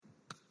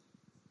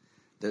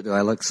Do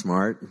I look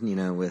smart?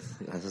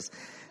 With glasses?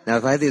 Now,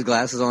 if I have these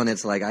glasses on,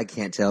 it's like I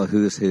can't tell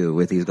who's who.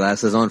 With these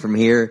glasses on from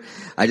here,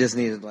 I just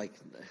needed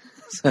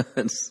so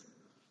it's.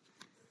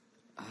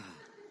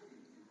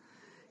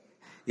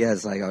 Yeah,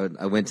 it's like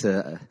I went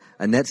to,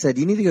 Annette said,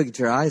 you need to go get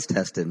your eyes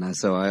tested. And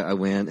so I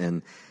went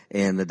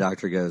and the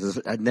doctor goes,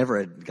 I'd never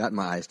had gotten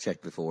my eyes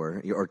checked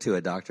before or to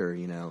a doctor,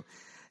 and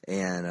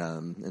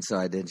so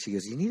I did. She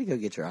goes, you need to go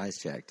get your eyes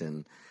checked.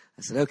 And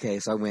I said, okay.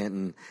 So I went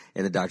and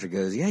the doctor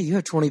goes, yeah, you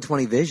have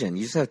 20/20 vision.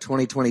 You just have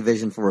 20/20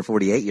 vision for a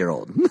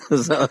 48-year-old.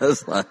 So I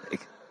was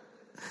like,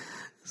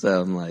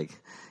 I'm like,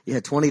 yeah,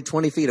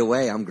 20 feet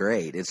away, I'm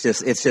great. It's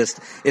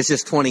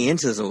just 20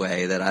 inches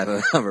away that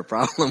I have a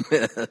problem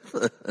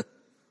with.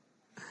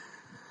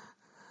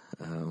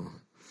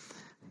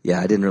 Yeah,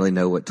 I didn't really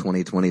know what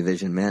 20/20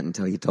 vision meant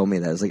until he told me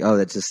that. I was like, oh,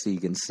 that's just so you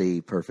can see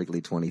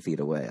perfectly 20 feet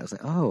away. I was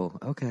like, oh,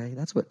 okay,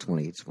 that's what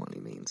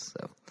 20/20 means.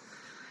 So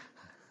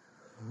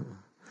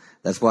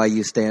that's why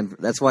you stand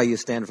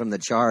from the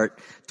chart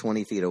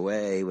 20 feet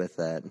away with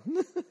that.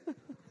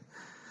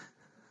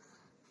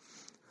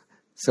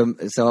 So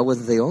I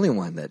wasn't the only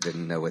one that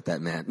didn't know what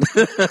that meant.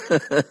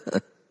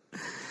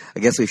 I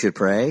guess we should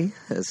pray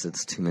as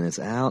it's 2 minutes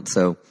out.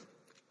 So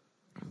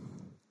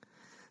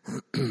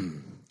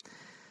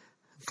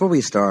before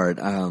we start,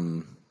 our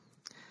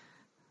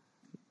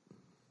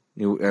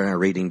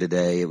reading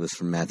today, it was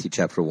from Matthew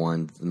chapter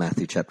 1,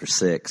 Matthew chapter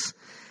 6.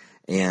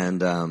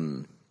 And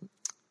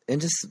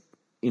just,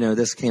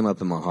 this came up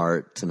in my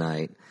heart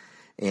tonight.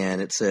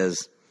 And it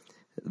says,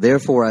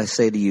 therefore I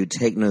say to you,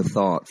 take no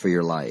thought for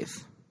your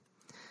life.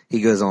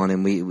 He goes on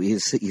and he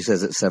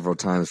says it several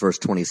times. Verse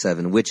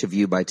 27, which of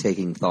you by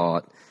taking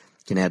thought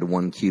can add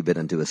 1 cubit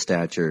unto a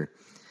stature?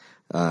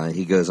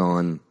 He goes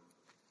on,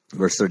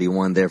 verse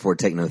 31, therefore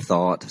take no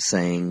thought,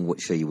 saying, what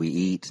shall we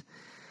eat?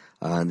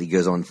 And he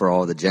goes on, for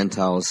all the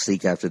Gentiles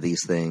seek after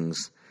these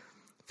things,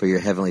 for your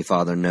heavenly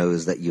Father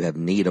knows that you have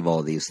need of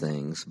all these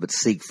things. But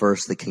seek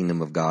first the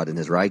kingdom of God and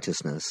his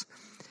righteousness,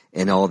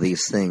 and all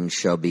these things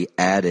shall be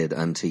added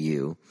unto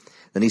you.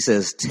 Then he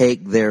says,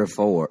 take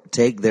therefore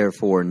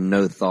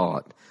no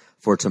thought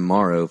for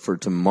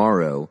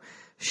tomorrow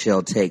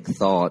shall take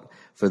thought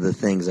for the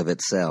things of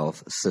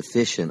itself.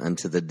 Sufficient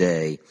unto the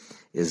day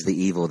is the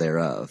evil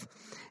thereof.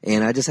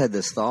 And I just had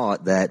this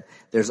thought that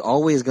there's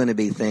always going to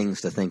be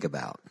things to think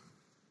about.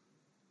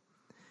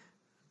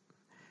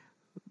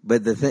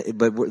 But the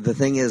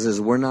thing is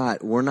we're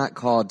not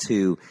called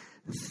to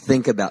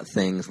think about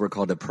things. We're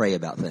called to pray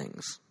about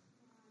things.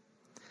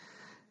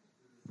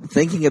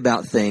 Thinking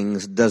about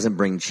things doesn't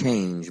bring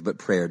change, but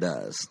prayer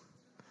does.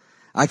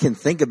 I can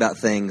think about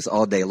things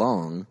all day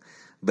long,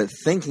 but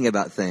thinking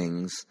about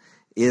things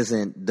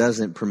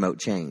doesn't promote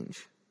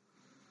change.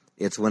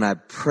 It's when I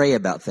pray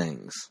about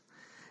things.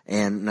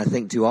 And I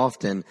think too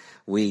often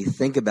we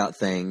think about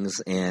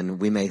things and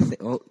we may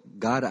think, oh,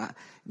 God, I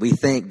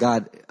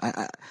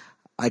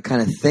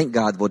kind of think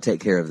God will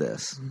take care of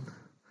this.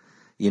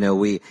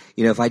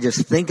 If I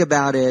just think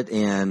about it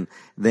and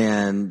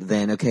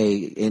then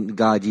okay, and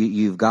God,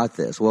 you've got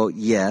this. Well,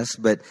 yes,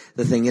 but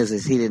the thing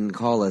is he didn't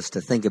call us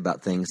to think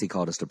about things. He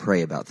called us to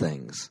pray about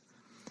things.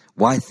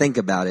 Why think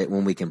about it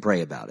when we can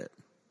pray about it?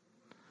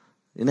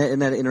 Isn't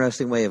that an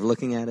interesting way of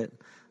looking at it?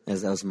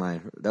 As that was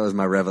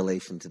my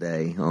revelation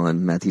today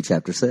on Matthew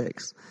chapter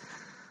 6.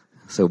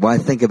 So why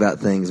think about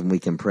things when we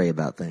can pray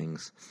about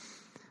things?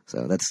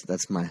 So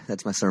that's my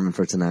sermon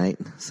for tonight.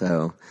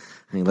 So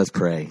let's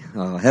pray.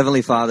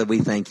 Heavenly Father, we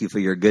thank you for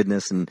your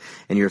goodness and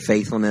your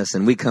faithfulness,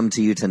 and we come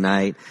to you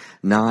tonight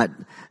not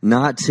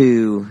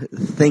to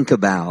think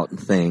about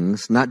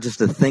things, not just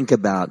to think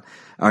about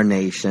our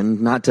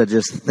nation, not to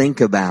just think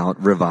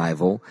about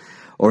revival,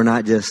 or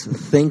not just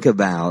think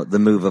about the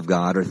move of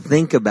God or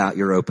think about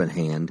your open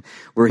hand.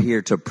 We're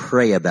here to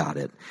pray about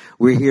it.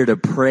 We're here to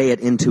pray it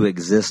into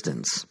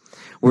existence.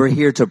 We're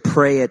here to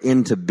pray it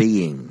into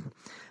being.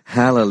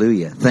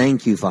 Hallelujah.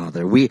 Thank you,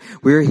 Father.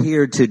 We're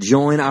here to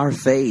join our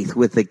faith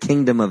with the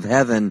kingdom of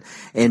heaven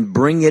and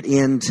bring it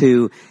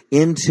into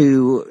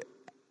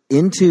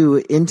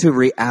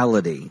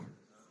reality.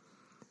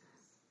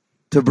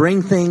 To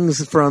bring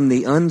things from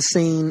the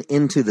unseen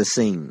into the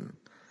seen.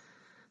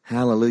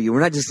 Hallelujah.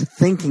 We're not just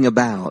thinking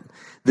about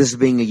this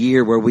being a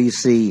year where we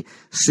see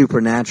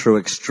supernatural,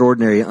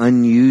 extraordinary,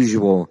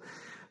 unusual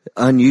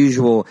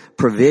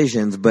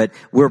provisions, but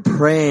we're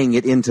praying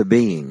it into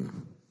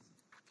being.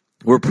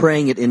 We're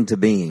praying it into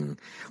being.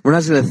 We're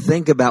not just going to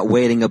think about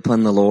waiting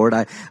upon the Lord.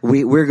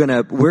 We're going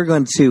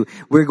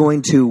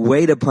to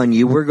wait upon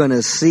you. We're going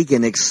to seek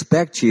and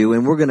expect you,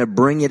 and we're going to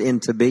bring it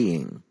into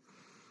being.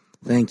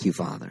 Thank you,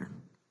 Father.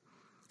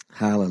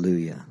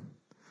 Hallelujah.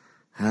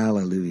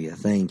 Hallelujah.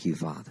 Thank you,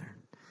 Father.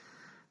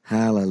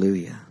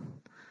 Hallelujah.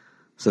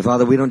 So,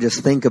 Father, we don't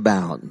just think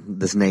about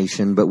this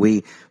nation, but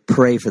we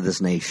pray for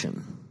this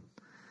nation.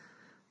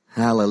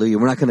 Hallelujah.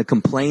 We're not going to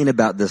complain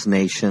about this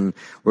nation.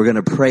 We're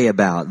going to pray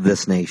about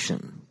this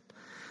nation.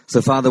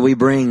 So, Father, we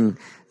bring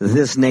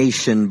this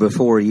nation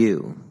before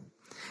you,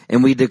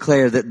 and we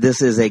declare that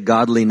this is a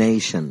godly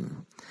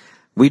nation.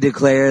 We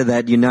declare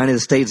that United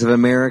States of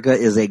America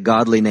is a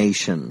godly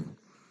nation,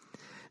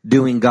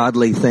 doing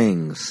godly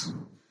things.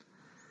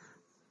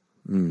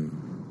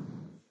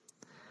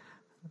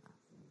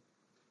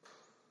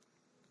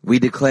 We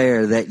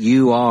declare that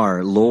you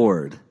are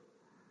Lord.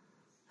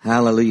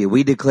 Hallelujah.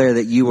 We declare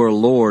that you are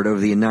Lord over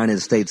the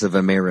United States of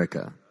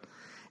America.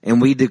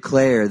 And we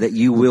declare that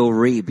you will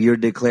reap your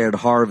declared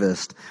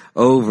harvest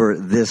over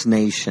this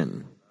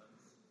nation.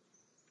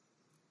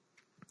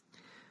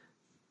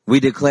 We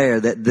declare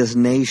that this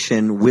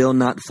nation will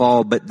not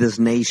fall, but this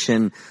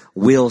nation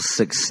will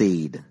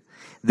succeed.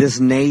 This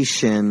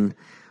nation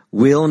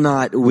will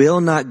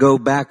not go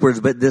backwards,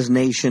 but this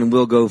nation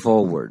will go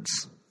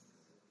forwards.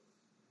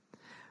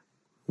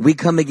 We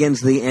come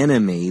against the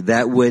enemy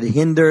that would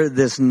hinder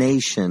this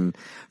nation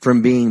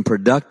from being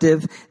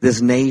productive,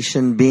 this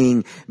nation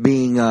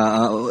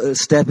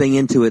stepping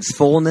into its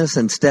fullness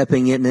and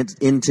stepping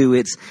into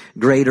its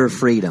greater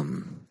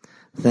freedom.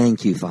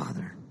 Thank you,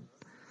 Father.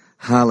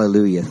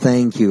 Hallelujah.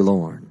 Thank you,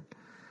 Lord.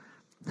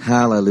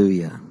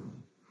 Hallelujah.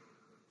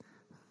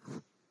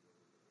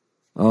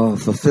 Oh,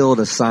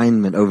 fulfilled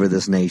assignment over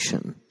this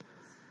nation.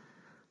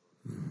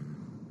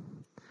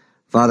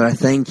 Father, I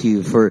thank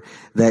you for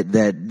that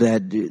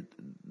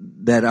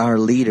our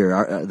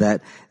leader,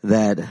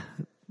 that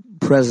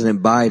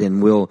President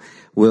Biden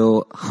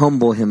will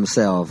humble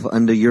himself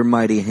under your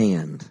mighty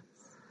hand.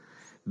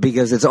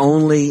 Because it's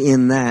only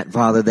in that,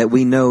 Father, that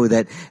we know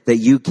that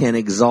you can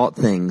exalt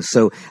things.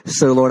 So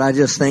Lord, I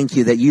just thank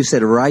you that you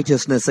said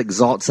righteousness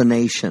exalts a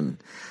nation.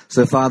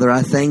 So Father,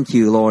 I thank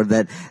you, Lord,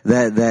 that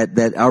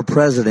our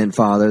president,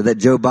 Father, that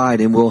Joe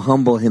Biden will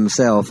humble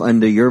himself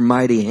under your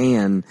mighty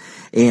hand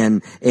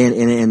and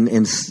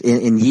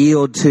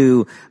yield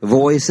to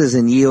voices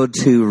and yield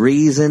to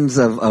reasons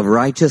of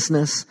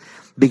righteousness,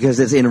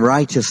 because it's in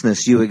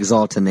righteousness you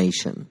exalt a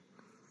nation.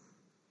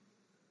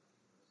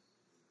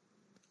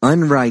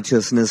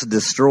 Unrighteousness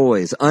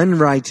destroys.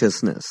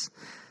 Unrighteousness,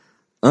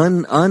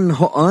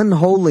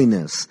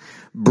 unholiness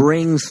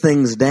brings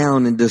things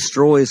down and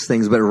destroys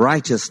things, but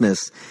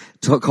righteousness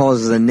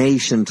causes a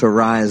nation to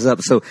rise up.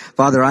 So,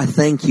 Father, I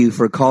thank you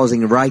for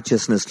causing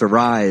righteousness to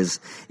rise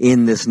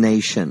in this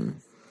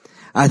nation.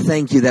 I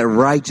thank you that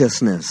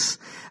righteousness,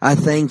 I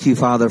thank you,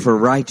 Father, for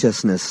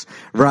righteousness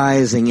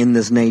rising in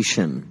this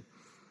nation.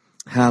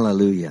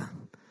 Hallelujah.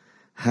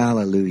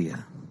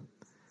 Hallelujah.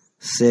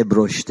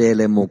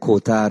 Sebrostele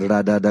mokotar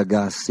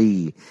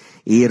radadagasi,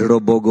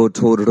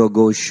 irrobogotor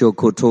rogo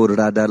shokotor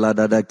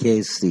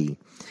radaladadakesi,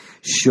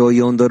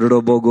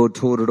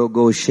 shoyondorobogotor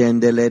rogo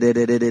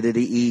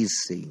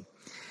shendelededededisi,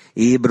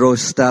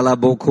 ibrostala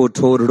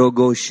bokotor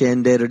rogo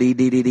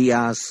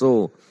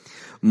shenderidiriaso,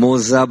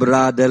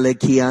 mozabradele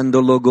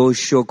kiando logo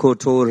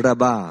shokotor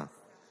raba,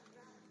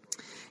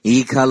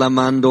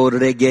 ikalamando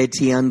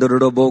regeti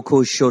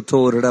andoroboko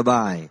shotor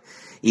rabai,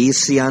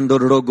 Isiando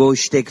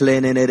rogoste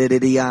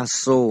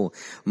klenenerediaso,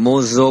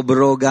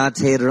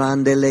 mozobrogate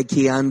randele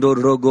kiando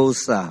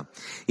rogosa,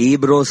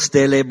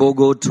 ibrostele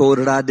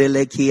bogotora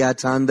dele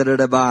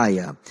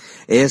kiatandrebaya,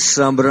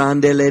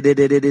 esambrandele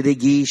de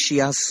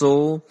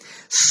gishiaso,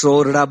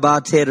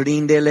 sorabate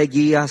rindele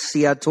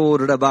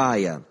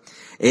giasiatorabaya,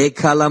 e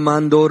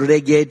calamando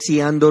regeti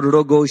ando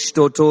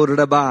rogosto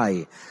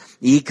torabai,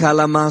 I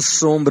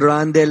calamasom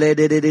brandele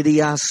de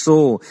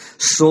diaso,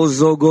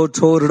 sozogo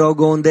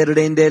torogonde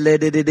rendele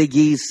de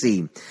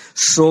gisi,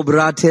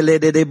 sobratele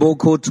de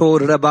boko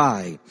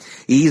torabai,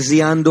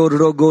 iziando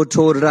rogo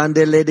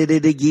torandele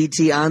de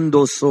giti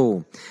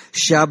andoso,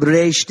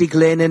 shabreshti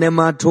klenene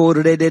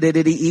matore de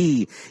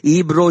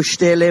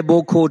ibrostele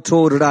boko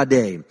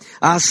torade,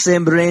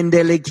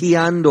 assembrendele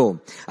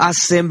kiando,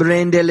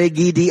 assembrendele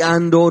gidi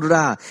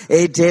andora,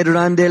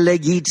 eterandele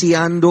giti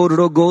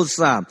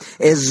andorogosa,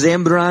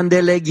 ezembrandele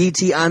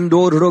giti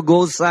andor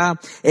rogosa,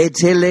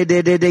 etele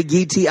de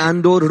giti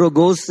andor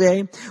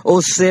rogose,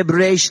 o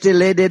sebreste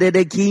le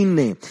de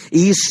kine,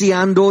 isi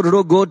andor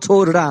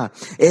rogotora,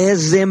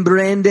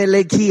 ezembrende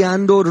le ki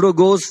andor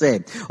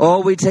rogose.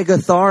 Oh, we take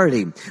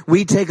authority.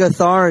 We take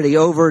authority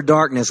over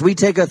darkness. We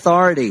take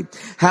authority,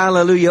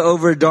 hallelujah,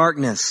 over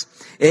darkness.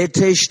 The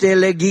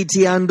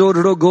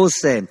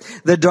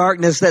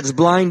darkness that's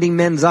blinding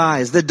men's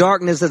eyes. The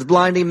darkness that's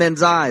blinding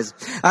men's eyes.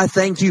 I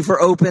thank you for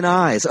open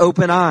eyes,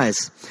 open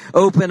eyes,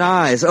 open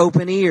eyes,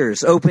 open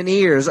ears, open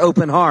ears,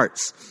 open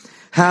hearts.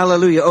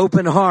 Hallelujah.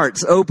 Open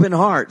hearts, open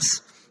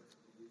hearts,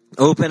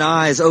 open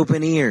eyes,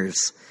 open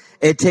ears.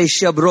 Ete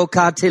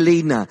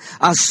shabrokatelina,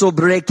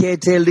 asobreke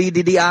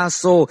lidi di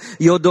aso,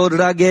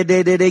 yodorage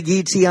de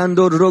giti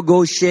ando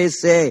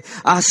rogoshese,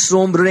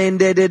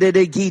 asombrende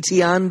de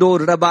giti ando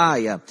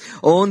rabaya,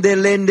 onde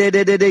lende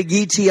de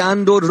giti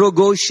ando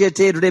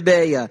rogoshete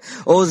rebeya,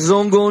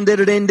 ozongonde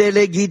rende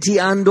le giti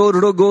ando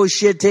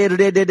rogoshete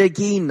de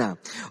kina,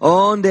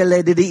 onde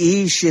le de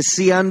ishe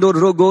si ando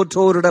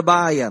rogoto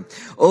rabaya,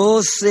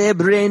 o se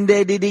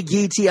brende de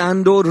giti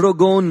ando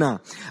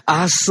rogona,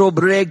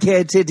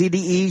 asobreke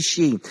di ishe.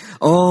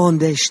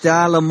 Onde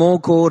sta la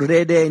moko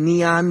rede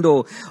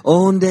niando,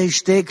 onde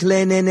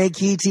stekle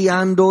nenekiti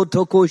ando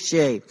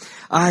tokoshe.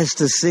 Eyes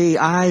to see,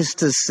 eyes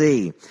to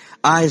see,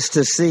 eyes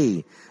to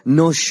see.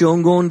 No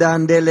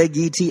shongondandele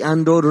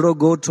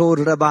andorogoto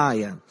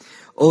rabaya.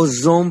 O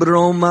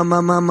zombro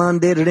mama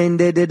mande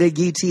rende de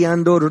giti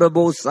andor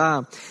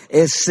rabosa.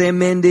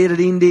 Esemende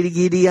rinde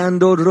gidi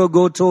andor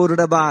rogoto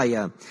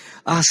rabaya.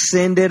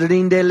 Ascende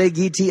rinde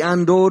legiti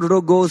andor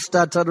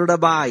rogosta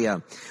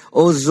tarabaya.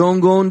 O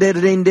zongonde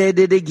rinde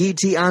de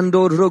giti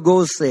andor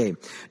rogose.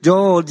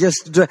 Joel,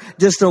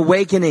 just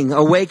awakening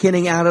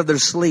out of their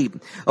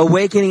sleep,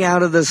 awakening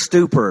out of the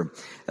stupor.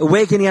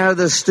 Awakening out of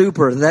the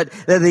stupor that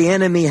the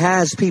enemy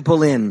has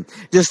people in.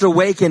 Just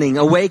awakening.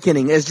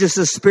 It's just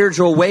a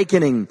spiritual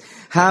awakening.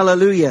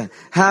 Hallelujah.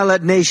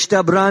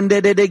 Hallelujah.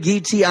 Brande de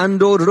giti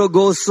ando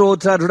rogoso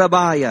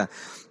tarabaya.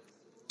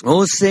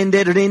 O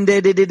sende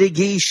rinde de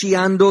gishi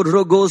ando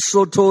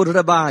rogoso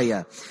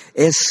torabaya.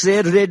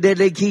 Esere de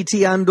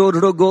legiti ando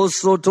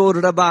rogoso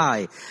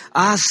torabai.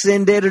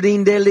 Asende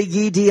rinde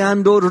legiti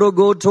ando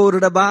rogoto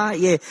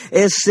rabai.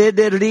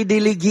 Esede ridi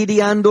legiti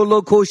ando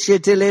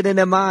lokoshete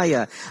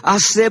lenemaya.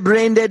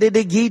 Asebrende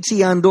de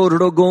giti ando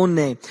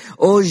rogone.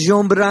 O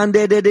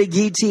jombrande de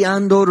giti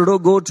ando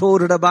rogoto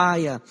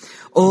rabaya.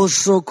 O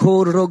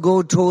sokor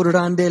rogoto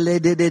rande le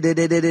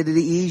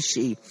de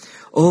ishi.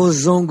 O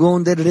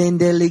zongonde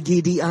rende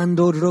legidi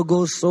andor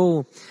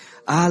rogoso.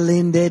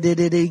 Alende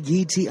de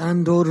giti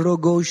andor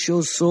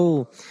rogosho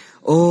so.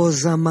 O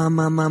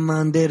zamama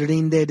mamande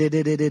rinde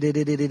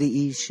de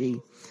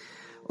ishi.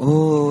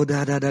 O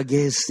da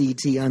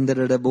gesiti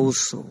under the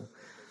boso.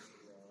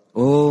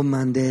 O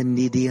mande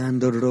nidi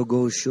andor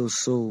rogosho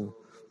so.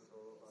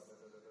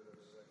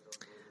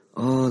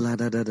 O la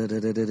da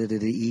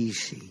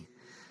ishi.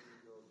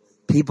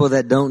 People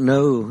that don't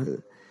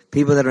know,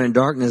 people that are in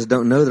darkness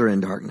don't know they're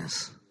in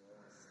darkness.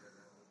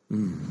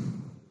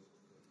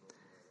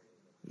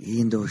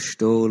 Indo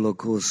stolo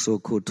koso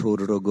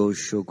kotorgo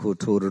shoko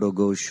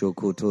torgo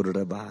shoko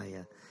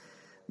torabaya.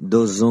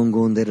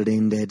 Dozongon de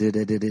rende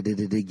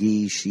de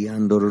gishi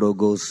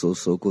andorogo so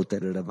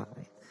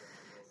koterabaya.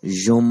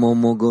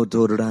 Jomomogo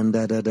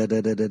toranda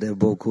da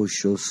boko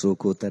sho so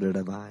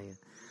koterabaya.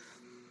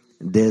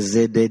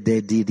 Dezede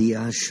de didi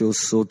asho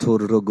so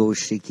torgo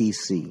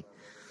shikisi.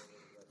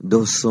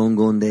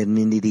 Dosongon de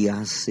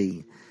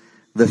nindiasi.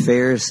 The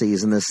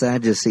Pharisees and the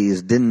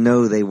Sadducees didn't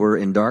know they were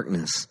in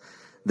darkness.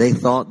 They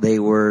thought they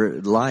were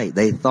light.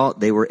 They thought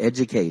they were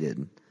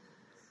educated.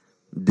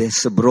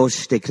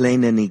 Desabroshte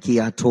kleneni ki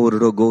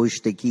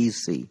atorogoshte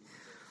kisi.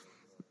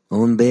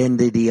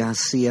 Onbende di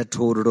asia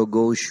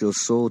torogosho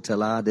so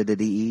talade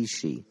di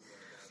ishi.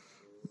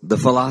 The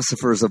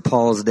philosophers of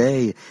Paul's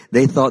day,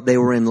 they thought they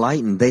were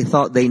enlightened. They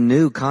thought they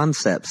knew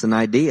concepts and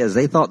ideas.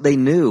 They thought they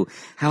knew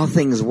how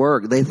things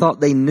work. They thought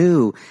they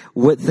knew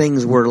what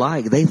things were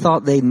like. They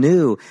thought they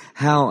knew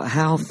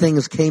how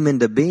things came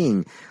into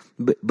being.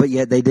 But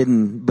yet they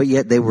didn't, but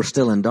yet they were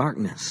still in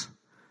darkness.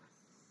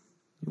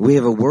 We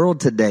have a world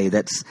today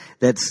that's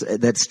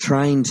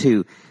trying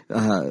to,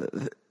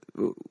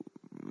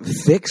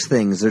 fix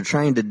things. They're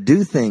trying to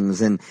do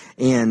things, and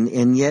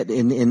yet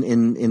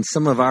in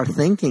some of our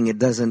thinking, it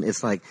doesn't.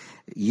 It's like,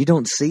 you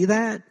don't see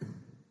that,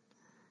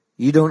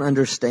 you don't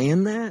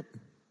understand that.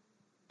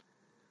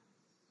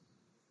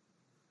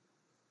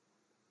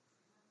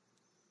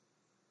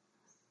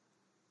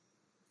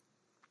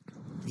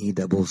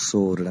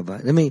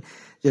 Let me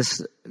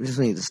just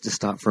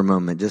stop for a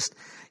moment.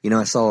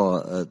 I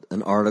saw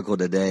an article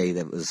today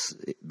that was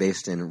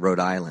based in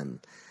Rhode Island.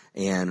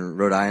 And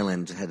Rhode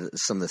Island had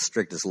some of the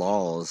strictest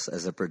laws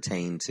as it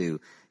pertained to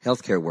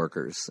healthcare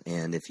workers.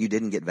 And if you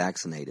didn't get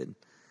vaccinated,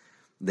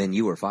 then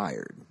you were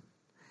fired.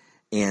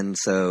 And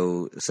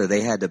so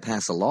they had to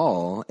pass a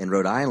law in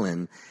Rhode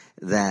Island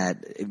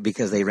that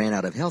because they ran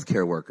out of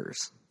healthcare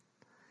workers.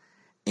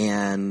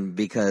 And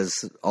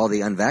because all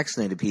the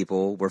unvaccinated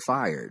people were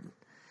fired.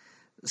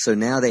 So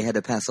now they had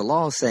to pass a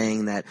law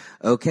saying that,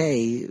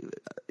 okay,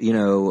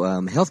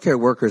 healthcare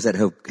workers that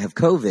have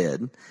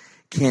COVID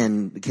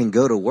can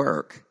go to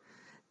work,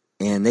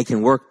 and they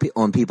can work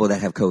on people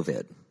that have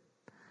COVID.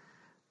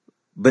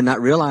 But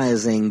not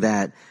realizing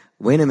that,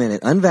 wait a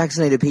minute,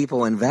 unvaccinated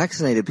people and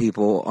vaccinated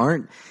people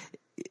aren't,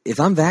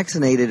 if I'm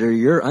vaccinated or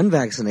you're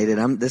unvaccinated,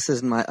 this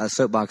isn't a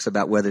soapbox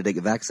about whether to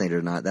get vaccinated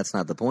or not. That's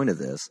not the point of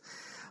this.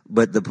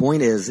 But the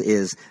point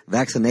is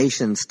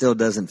vaccination still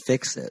doesn't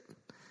fix it.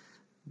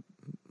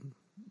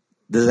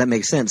 Does that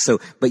make sense? So,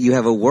 but you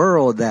have a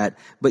world there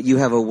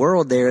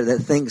that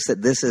thinks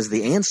that this is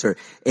the answer.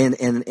 And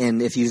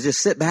if you just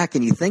sit back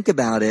and you think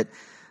about it,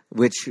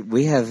 which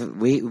we have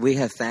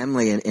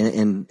family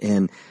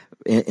and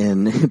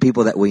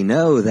people that we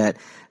know that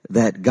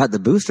got the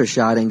booster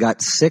shot and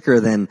got sicker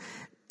than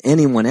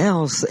anyone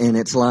else. And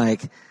it's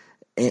like,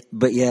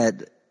 but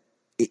yet,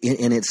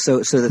 and it's so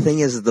the thing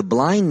is, the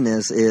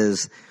blindness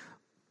is,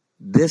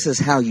 this is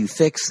how you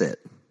fix it.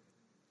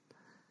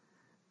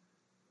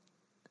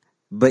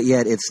 But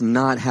yet it's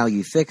not how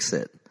you fix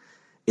it.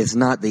 It's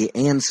not the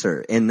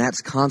answer. And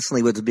that's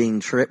constantly what's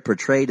being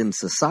portrayed in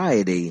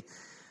society.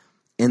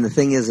 And the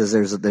thing is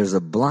there's a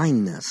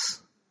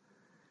blindness.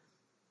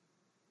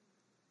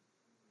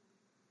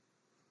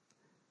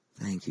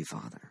 Thank you,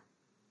 Father.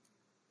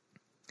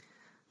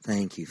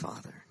 Thank you,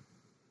 Father.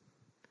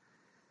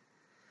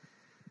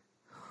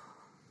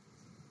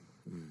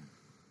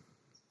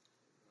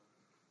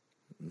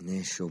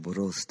 Nesho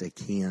broste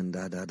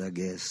kianda da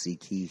gesi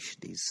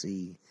kishdi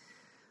si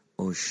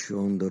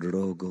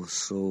oshondorogo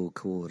so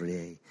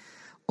kore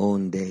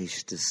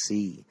ondesh to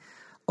si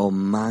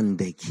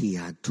omande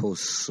kia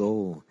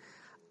toso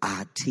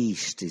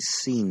atish to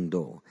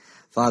sindo.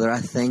 Father, I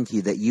thank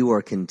you that you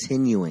are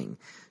continuing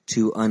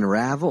to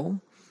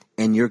unravel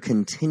and you're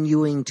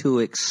continuing to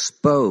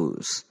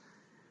expose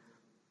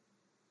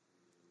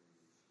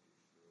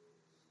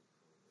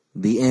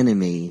the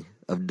enemy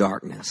of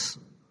darkness.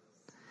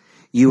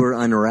 You are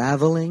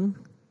unraveling,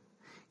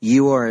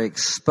 you are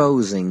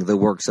exposing the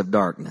works of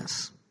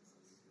darkness.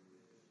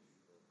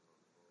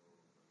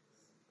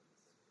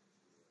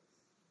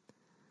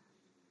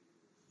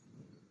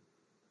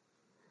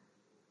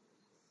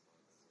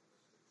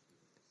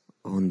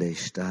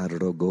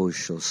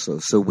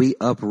 So we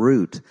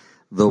uproot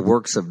the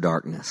works of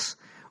darkness.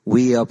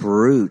 We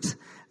uproot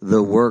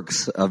the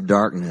works of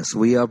darkness.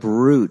 We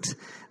uproot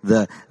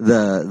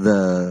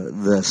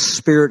the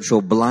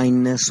spiritual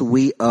blindness.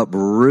 We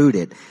uproot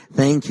it.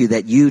 Thank you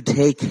that you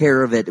take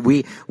care of it.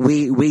 We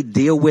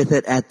deal with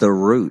it at the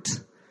root.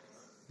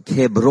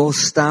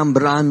 Kebrostam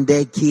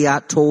brande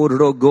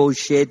kiatoro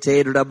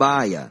goshete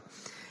rabaya.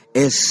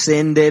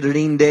 Esende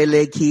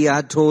rindele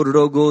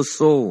kiatoro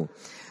goso.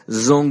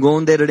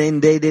 Zongonde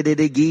rende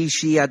de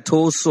gishi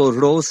atoso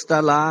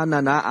rosta la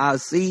nana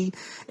asi.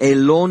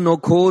 Elono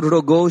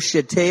korro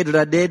goshete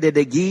rade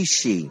de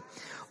gishi.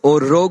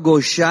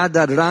 Orogo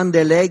shada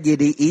rande legi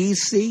di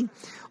isi.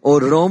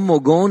 Oromo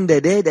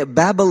gonde de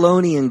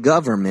Babylonian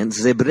government.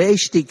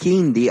 Zebreshti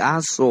kindi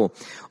aso.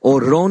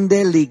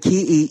 Oronde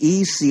liki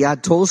isi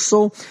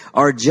atoso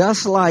are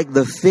just like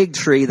the fig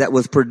tree that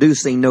was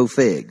producing no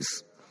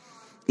figs.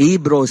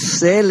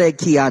 Ibrosele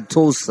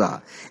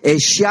kiatosa.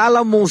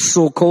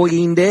 Eshalamoso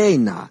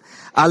koindena.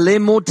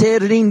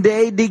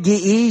 Alemoterinde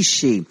digi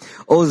ishi.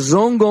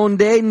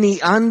 Ozongonde ni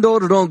ando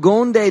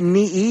rogonde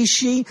ni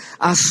ishi.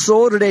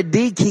 Asore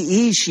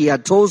diki ishi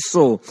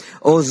atoso.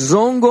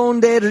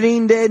 Ozongonde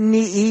rinde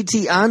ni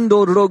iti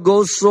ando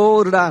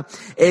rogosora.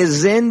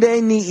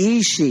 Ezende ni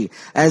ishi.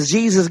 As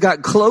Jesus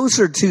got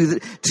closer to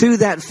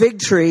that fig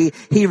tree,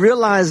 he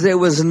realized there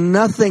was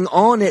nothing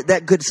on it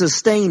that could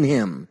sustain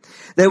him.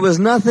 There was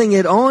nothing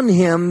on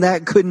him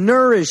that could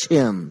nourish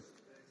him.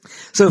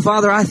 So,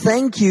 Father, I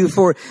thank you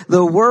for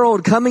the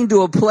world coming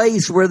to a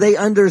place where they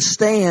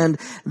understand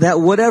that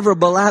whatever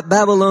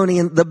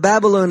the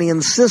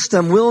Babylonian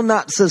system will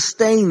not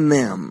sustain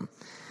them.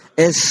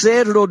 So we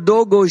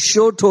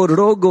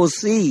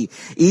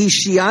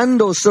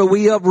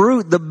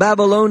uproot the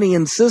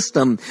Babylonian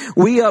system.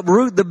 We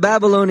uproot the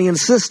Babylonian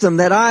system,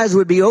 that eyes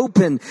would be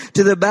open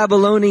to the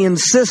Babylonian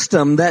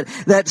system,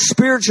 that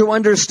spiritual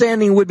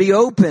understanding would be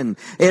open.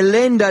 Oh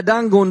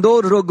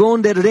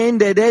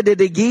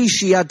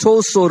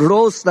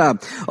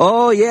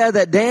yeah,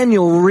 that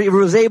Daniel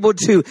was able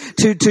to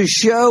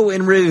show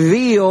and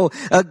reveal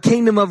a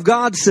kingdom of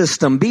God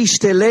system.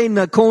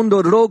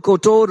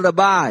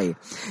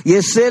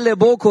 Yesele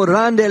boko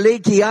rande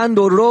leki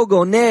ando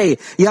rogo ne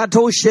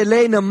yato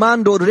shelena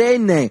mando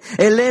rene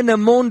elena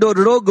mondo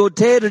rogo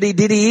terri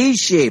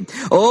diriishi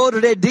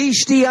ore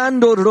dishti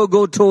ando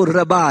rogo to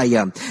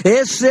rabaya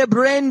esse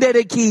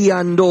brendere ki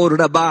ando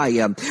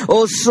rabaya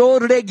o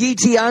sorre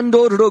giti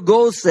ando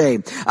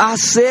rogose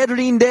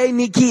aserinde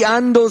niki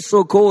ando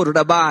sokor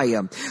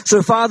rabaya.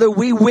 So Father,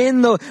 we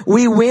win the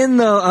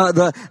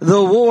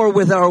war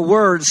with our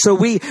words. So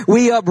we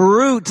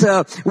uproot,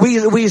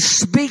 we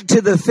speak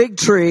to the fig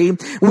tree.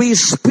 We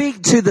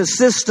speak to the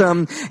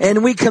system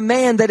and we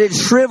command that it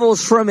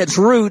shrivels from its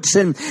roots,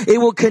 and it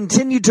will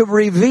continue to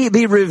be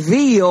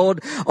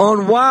revealed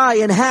on why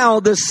and how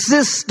the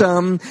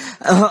system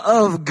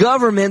of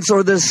governments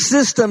or the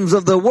systems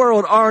of the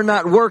world are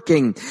not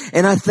working.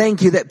 And I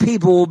thank you that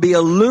people will be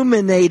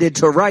illuminated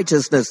to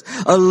righteousness,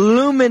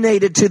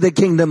 illuminated to the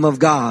kingdom of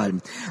God,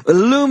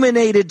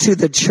 illuminated to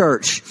the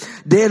church.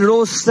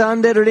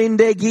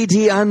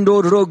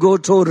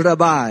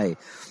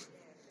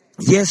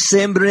 Yes,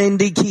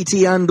 sembrendi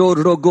kiti ando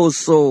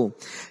rogoso.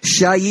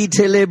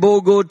 Shaite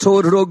lebogo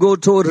to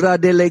rogoto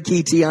radele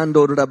kiti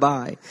ando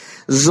rabai.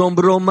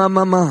 Zombro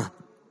mama.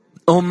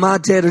 O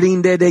mater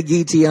rinde de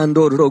giti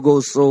ando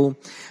rogoso.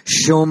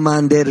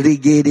 Shomande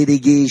rigedi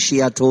digi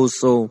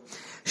shiatoso.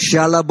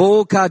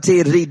 Shalabo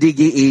kate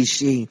ridigi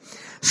ishi.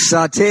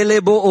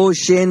 Satelebo o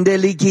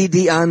shendeliki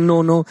di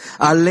annono,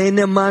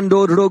 alene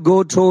mando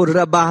rogoto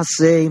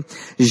rabase,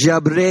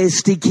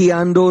 jabresti ki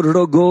ando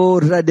rogo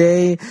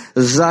rade,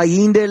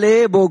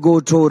 zaindelebo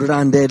goto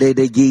randele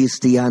de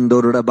gisti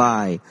ando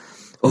rabai.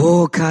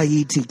 O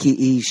kaiti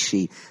ki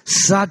ishi,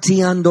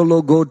 sati ando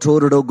logoto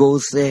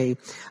rogose,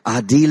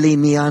 adili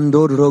mi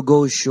ando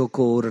rogosho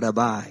ko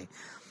rabai.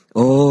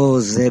 O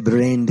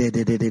zebrende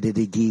de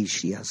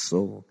gishi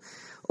aso.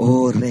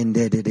 O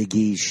rende de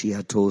gishi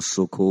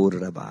atoso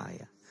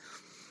korabaya.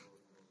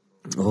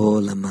 O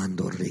la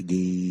mando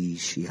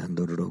regishi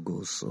ando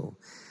rogoso.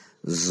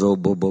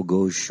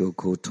 Zobobogo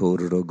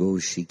shokotorogo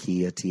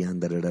shikiati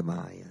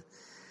andarabaya.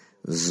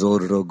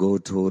 Zorrogo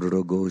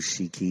torogo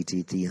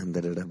shikiti ti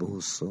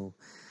andaraboso.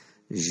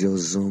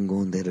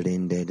 Jozongo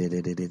nderende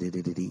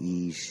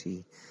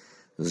ishi.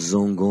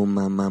 Zongo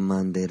mama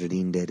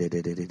manderinde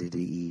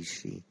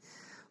ishi.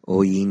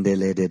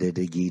 Oyindele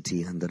de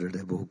giti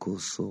andaraboko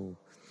so.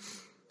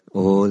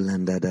 Oh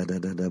landa da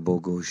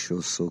bogo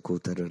shosoko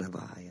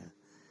tarabaya.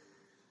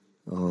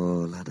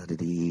 Oh la da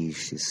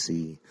ishi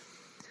si.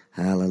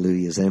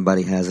 Hallelujah. Does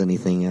anybody has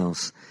anything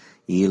else?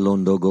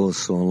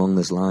 Ilondogoso along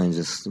this line,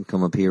 just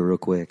come up here real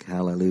quick.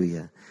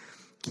 Hallelujah.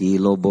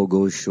 Kilo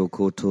bogosho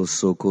koto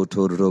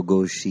sokoto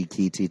rogoshi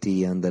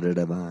kititi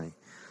andarabai.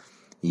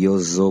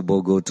 Yozo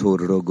bogoto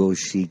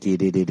rogoshi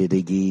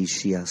kidididigi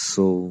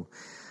shiaso.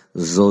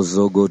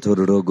 Zozo goto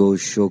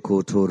rogosho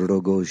koto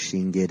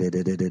rogoshi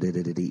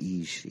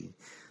ngedidididididi ishi.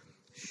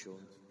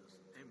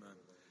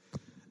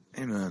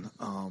 Amen.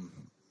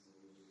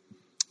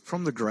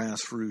 From the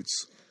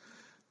grassroots,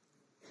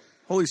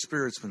 Holy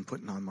Spirit's been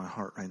putting on my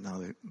heart right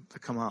now to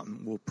come out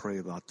and we'll pray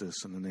about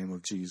this in the name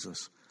of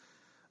Jesus.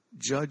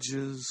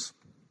 Judges,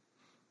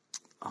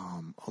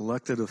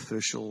 elected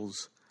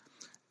officials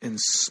in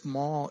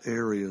small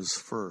areas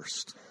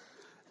first,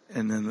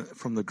 and then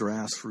from the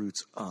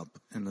grassroots up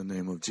in the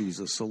name of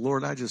Jesus. So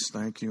Lord, I just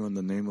thank you in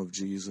the name of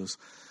Jesus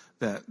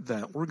that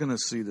we're going to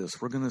see this.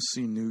 We're going to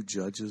see new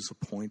judges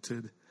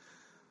appointed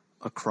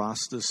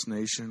across this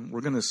nation.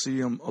 We're going to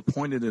see them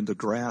appointed in the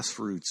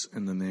grassroots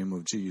in the name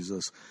of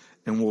Jesus.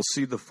 And we'll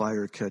see the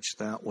fire catch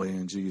that way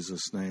in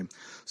Jesus' name.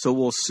 So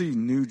we'll see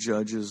new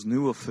judges,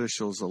 new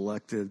officials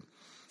elected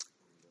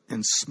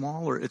in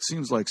smaller, it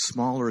seems like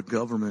smaller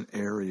government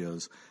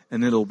areas.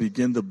 And it'll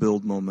begin to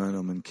build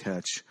momentum and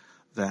catch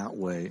that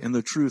way. And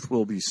the truth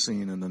will be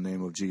seen in the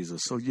name of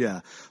Jesus. So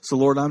So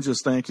Lord, I'm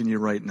just thanking you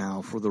right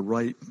now for the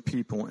right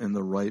people in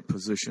the right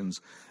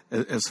positions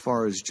as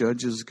far as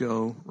judges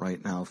go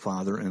right now,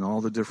 Father, in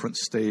all the different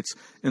states,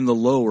 in the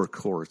lower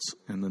courts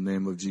in the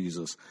name of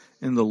Jesus,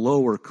 in the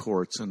lower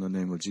courts in the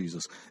name of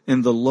Jesus,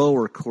 in the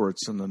lower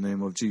courts in the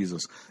name of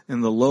Jesus, in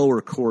the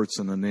lower courts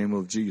in the name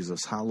of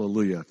Jesus.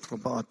 Hallelujah.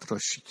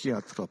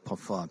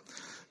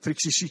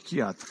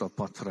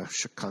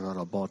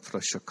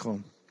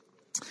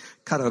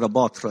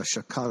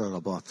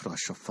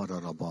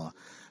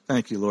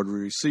 Thank you, Lord. We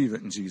receive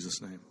it in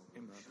Jesus' name.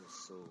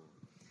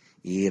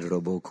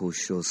 Irroboko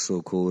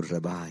soko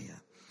rabaya.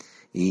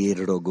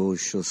 Irrogo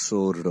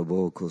so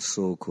roboko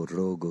soko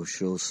rogo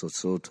shoso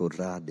soto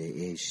rade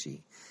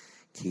eshi.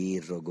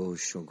 Kirrogo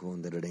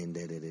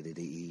shokondrende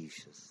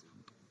ishas.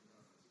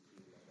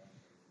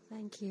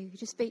 Thank you. You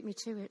just beat me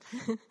to it.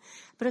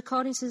 But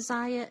according to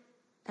Isaiah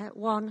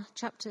 1,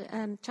 chapter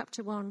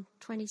 1,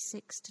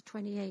 26 to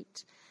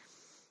 28,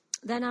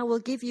 then I will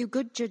give you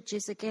good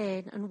judges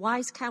again and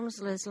wise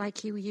counselors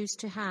like you used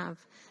to have.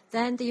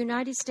 Then the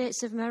United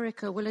States of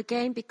America will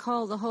again be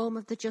called the home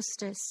of the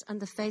justice and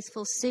the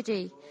faithful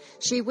city.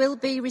 She will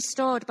be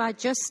restored by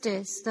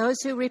justice. Those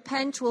who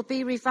repent will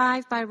be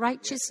revived by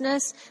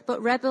righteousness,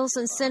 but rebels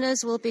and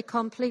sinners will be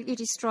completely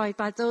destroyed.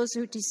 By those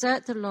who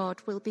desert the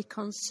Lord will be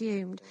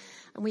consumed.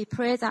 And we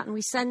pray that and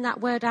we send that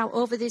word out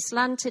over this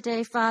land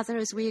today, Father,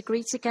 as we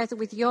agree together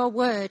with your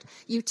word.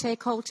 You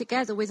take hold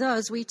together with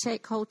us. We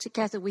take hold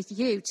together with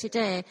you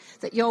today,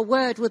 that your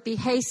word would be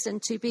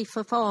hastened to be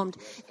performed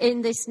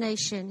in this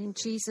nation. In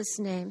Jesus'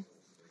 name.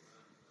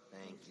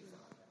 Thank you,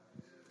 Father.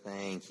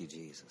 Thank you,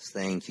 Jesus.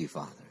 Thank you,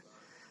 Father.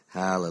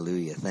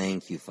 Hallelujah.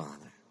 Thank you,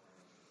 Father.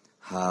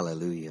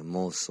 Hallelujah.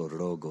 Moso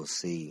rogo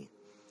si.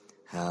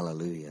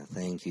 Hallelujah.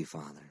 Thank you,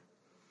 Father.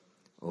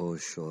 Oh,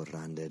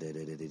 shorande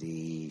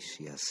de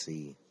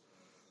shiasi.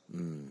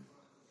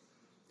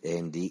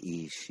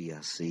 Endi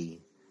shiasi.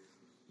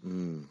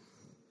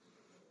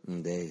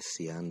 De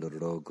siando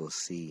rogo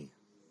si.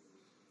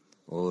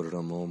 O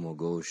ramomo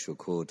go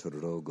shokoto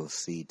rogo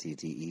si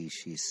titi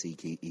ishi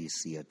siki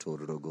isi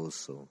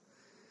atorogoso.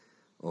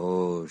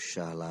 O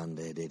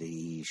shalande de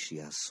ishi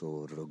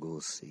aso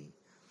rogosi.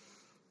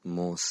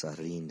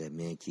 Mosarinde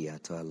meki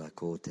atala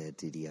kote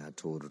tidi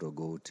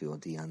atorogote o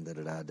di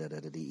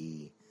andarada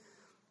di.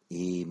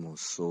 I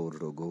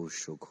mosoro go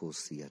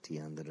shokosi ati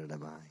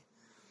andarabai.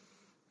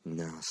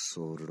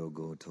 Nasoro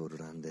go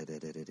torande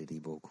di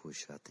boku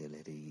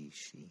shatele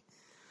ishi.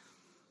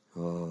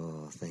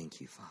 Oh,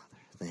 thank you, Father.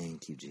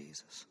 Thank you,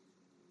 Jesus.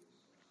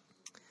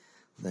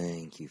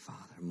 Thank you,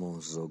 Father.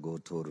 Mozo go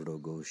toro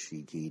go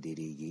shiki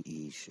dirigi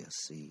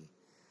ishasi.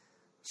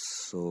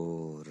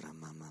 So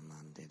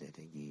ramamamande de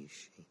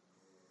gishi.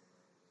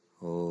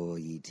 Oh,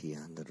 iti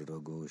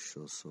andro go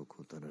shoso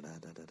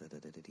kotarada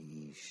de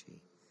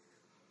ishi.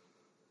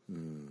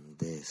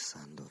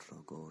 Desando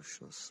rogo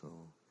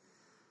shoso.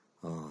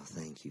 Oh,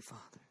 thank you,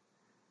 Father.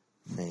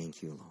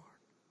 Thank you, Lord.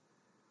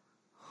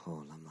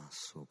 Hola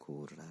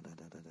masokura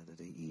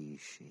da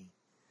ishi.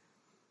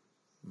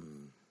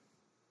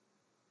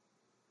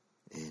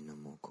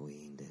 Enamoko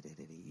inde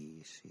de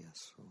ishi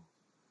aso.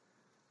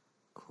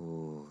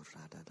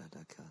 Kora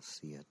da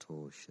kasi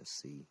atosha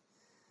si.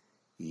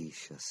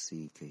 Isha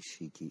si ke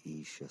shiki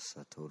isha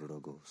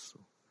satorogoso.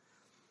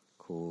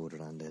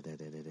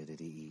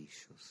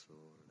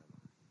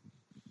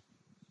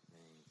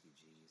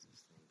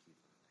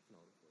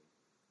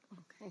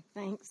 Okay,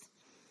 thanks.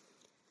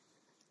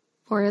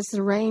 For as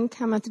the rain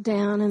cometh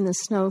down and the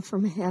snow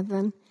from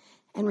heaven,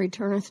 and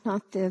returneth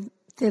not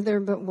thither,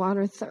 but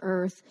watereth the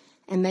earth,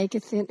 and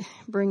maketh it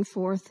bring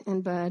forth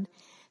and bud,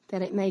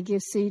 that it may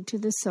give seed to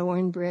the sower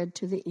and bread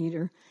to the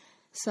eater,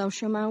 so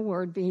shall my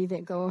word be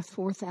that goeth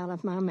forth out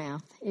of my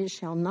mouth. It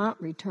shall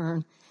not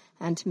return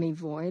unto me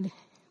void,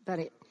 but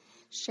it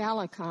shall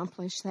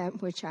accomplish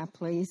that which I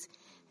please,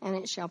 and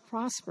it shall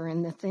prosper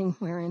in the thing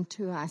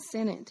whereunto I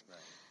sent it.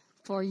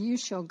 For you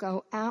shall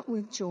go out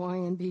with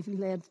joy and be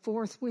led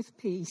forth with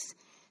peace.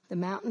 The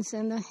mountains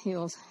and the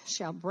hills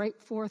shall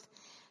break forth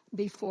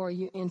before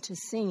you into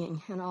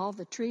singing, and all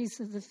the trees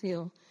of the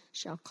field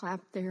shall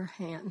clap their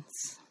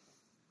hands.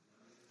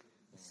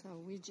 So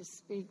we just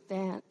speak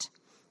that.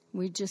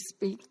 We just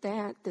speak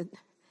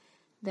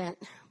that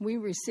we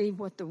receive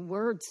what the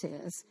Word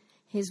says.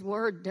 His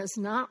Word does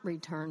not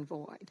return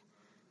void,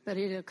 but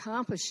it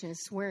accomplishes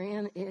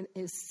wherein it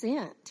is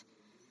sent.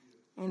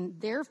 And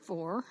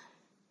therefore,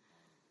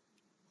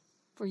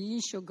 for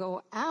ye shall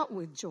go out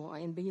with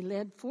joy and be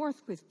led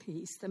forth with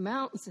peace. The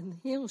mountains and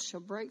the hills shall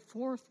break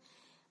forth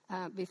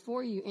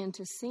before you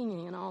into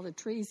singing, and all the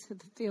trees of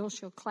the field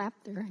shall clap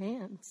their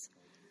hands.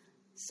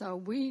 So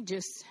we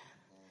just,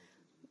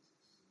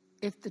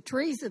 if the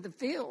trees of the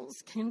fields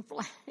can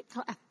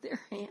clap their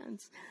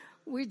hands,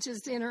 we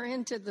just enter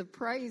into the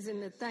praise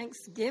and the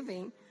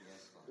thanksgiving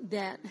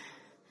that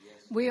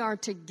we are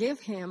to give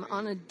him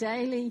on a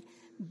daily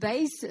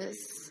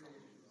basis,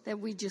 that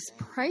we just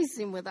praise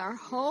him with our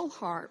whole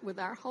heart, with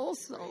our whole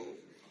soul,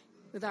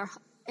 with our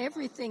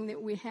everything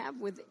that we have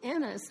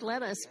within us.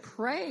 Let us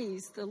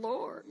praise the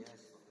Lord.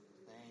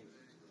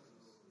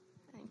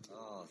 Thank you.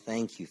 Oh,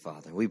 thank you,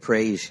 Father. We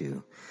praise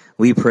you.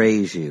 We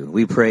praise you.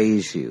 We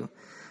praise you.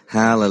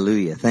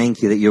 Hallelujah.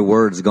 Thank you that your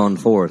word's gone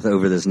forth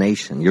over this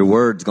nation. Your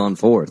word's gone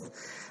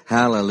forth.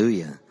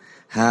 Hallelujah.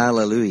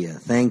 Hallelujah.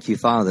 Thank you,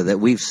 Father, that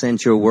we've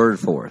sent your word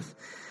forth.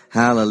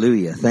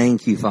 Hallelujah.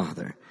 Thank you,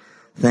 Father.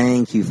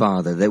 Thank you,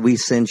 Father, that we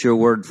sent your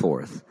word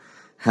forth.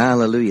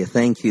 Hallelujah.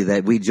 Thank you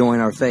that we join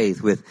our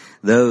faith with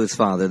those,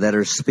 Father, that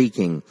are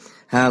speaking,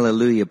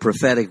 hallelujah,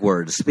 prophetic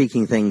words,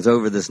 speaking things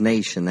over this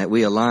nation, that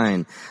we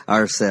align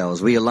ourselves.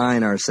 We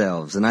align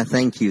ourselves. And I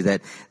thank you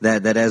that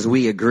as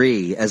we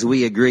agree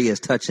as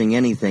touching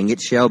anything,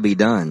 it shall be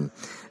done.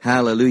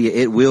 Hallelujah.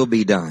 It will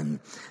be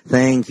done.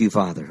 Thank you,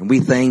 Father.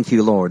 We thank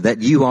you, Lord,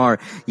 that you are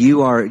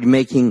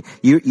making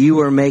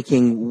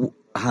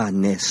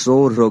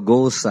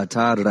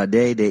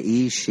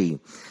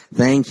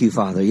thank you,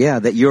 Father. Yeah,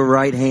 that your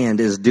right hand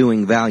is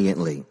doing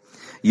valiantly.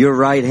 Your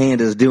right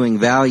hand is doing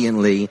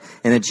valiantly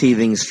and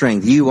achieving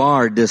strength. You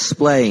are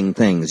displaying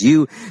things.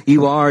 You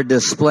are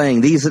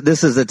displaying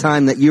this is the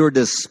time that you're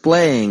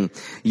displaying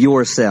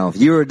yourself.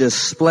 You are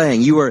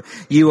displaying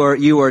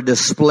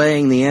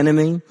the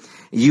enemy.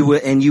 You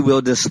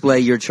will display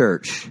your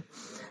church.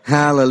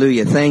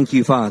 Hallelujah. Thank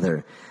you,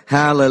 Father.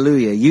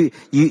 Hallelujah.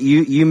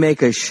 You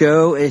make a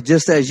show,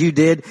 just as you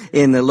did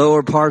in the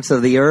lower parts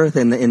of the earth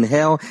and in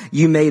hell.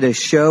 You made a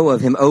show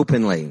of him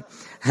openly.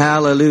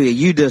 Hallelujah.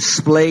 You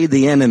displayed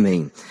the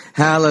enemy.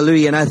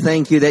 Hallelujah. And I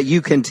thank you that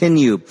you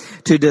continue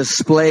to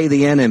display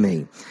the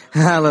enemy.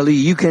 Hallelujah.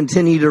 You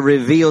continue to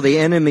reveal the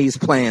enemy's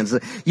plans.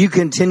 You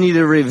continue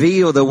to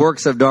reveal the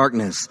works of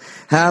darkness.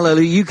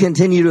 Hallelujah. You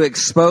continue to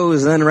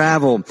expose and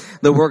unravel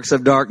the works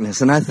of darkness.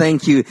 And I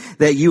thank you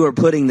that you are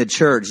putting the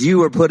church,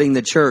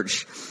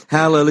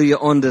 hallelujah,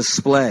 on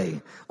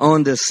display.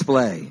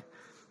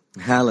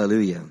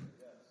 Hallelujah.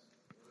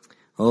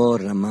 Oh,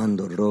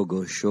 Ramando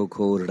Rogo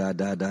Shoko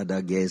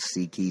Radada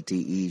Gesi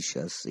Kiti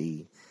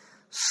Ishasi.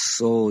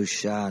 So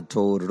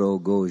Shato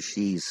Rogo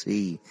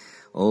Shisi.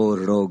 Oh,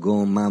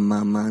 Rogo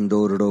Mama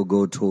Mando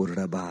Rogo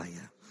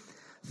Torabaya.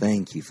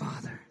 Thank you,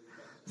 Father.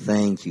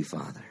 Thank you,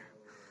 Father.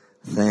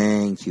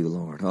 Thank you,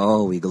 Lord.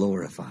 Oh, we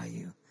glorify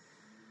you.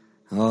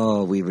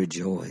 Oh, we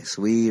rejoice.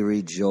 We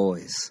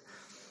rejoice.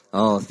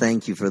 Oh,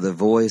 thank you for the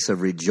voice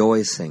of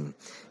rejoicing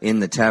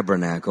in the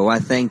tabernacle. I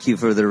thank you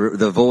for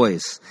the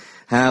voice.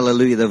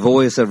 Hallelujah. The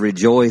voice of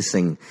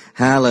rejoicing.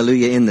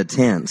 Hallelujah. In the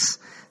tents.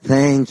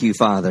 Thank you,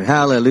 Father.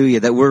 Hallelujah,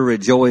 that we're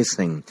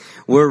rejoicing.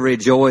 We're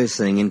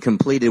rejoicing in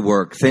completed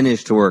work,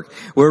 finished work.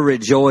 We're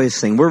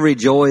rejoicing. We're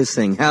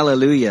rejoicing.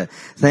 Hallelujah.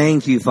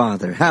 Thank you,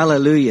 Father.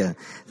 Hallelujah.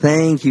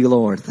 Thank you,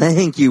 Lord.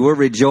 Thank you. We're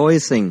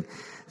rejoicing.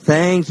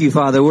 Thank you,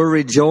 Father. We're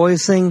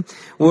rejoicing.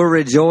 We're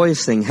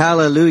rejoicing.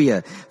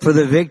 Hallelujah. For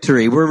the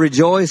victory. We're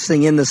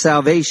rejoicing in the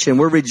salvation.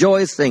 We're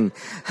rejoicing.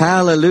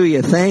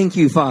 Hallelujah. Thank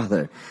you,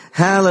 Father.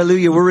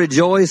 Hallelujah. We're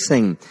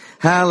rejoicing.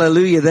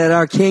 Hallelujah. That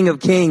our King of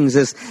Kings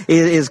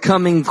is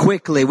coming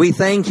quickly. We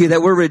thank you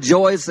that we're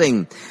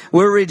rejoicing.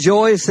 We're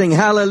rejoicing.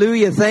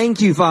 Hallelujah.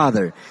 Thank you,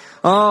 Father.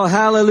 Oh,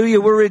 hallelujah.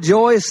 We're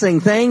rejoicing.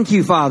 Thank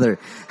you, Father.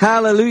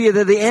 Hallelujah.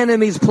 That the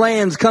enemy's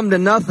plans come to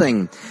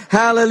nothing.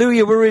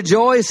 Hallelujah. We're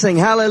rejoicing.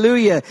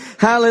 Hallelujah.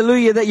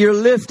 Hallelujah. That you're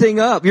lifting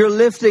up. You're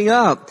lifting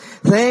up.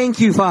 Thank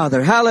you,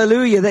 Father.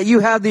 Hallelujah. That you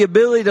have the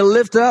ability to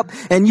lift up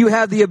and you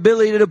have the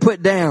ability to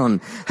put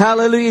down.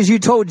 Hallelujah. As you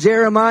told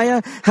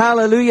Jeremiah,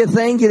 hallelujah.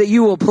 Thank you that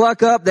you will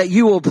pluck up, that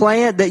you will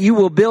plant, that you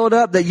will build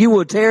up, that you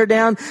will tear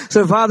down.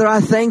 So Father,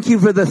 I thank you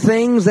for the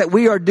things that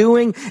we are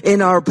doing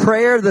in our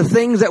prayer, the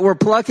things that we're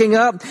plucking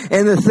up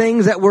and the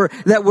things that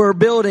we're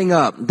building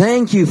up.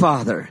 Thank you,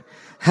 Father.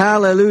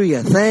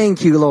 Hallelujah.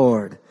 Thank you,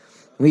 Lord.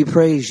 We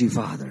praise you,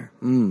 Father.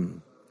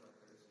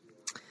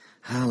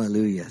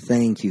 Hallelujah.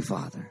 Thank you,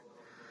 Father.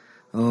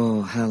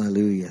 Oh,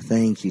 hallelujah.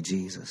 Thank you,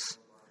 Jesus.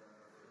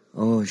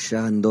 Oh,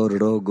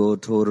 shandorogo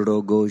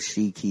tororogo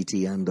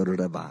shikiti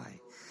andorabai.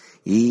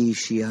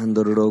 Ishi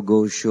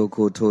andorogo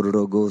shoko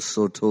tororogo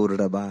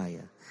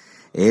sotorabaya.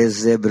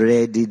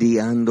 Ezebredi di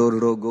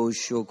andorogo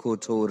shoko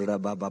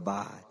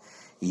torababai.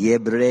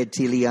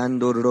 Yebretili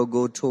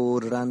andorogo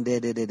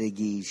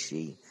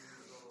torandededigishi.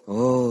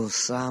 Oh,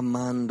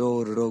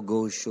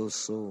 samandorogo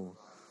shoso.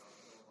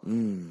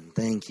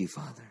 Thank you,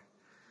 Father.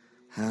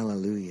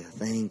 Hallelujah.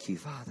 Thank you,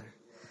 Father.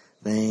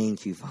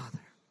 Thank you, Father.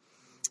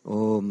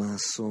 Oh,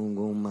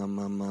 masongo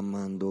mama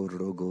mamando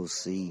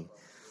rogosi.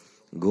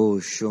 Go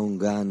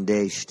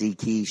shongande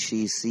shtiki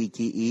shi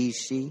siki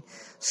ishi.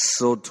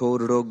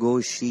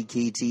 Sotorogo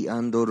shikiti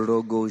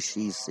andorogo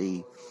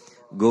shisi.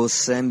 Go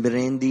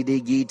sembrendi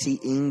de giti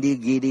indi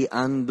gidi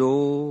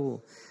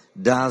ando.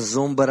 Da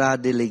zombra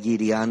de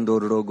legidi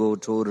andorogo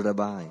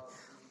torabai.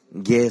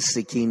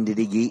 Gesikindi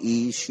de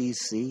gi ishi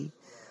si.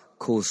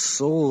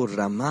 Koso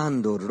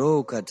ramando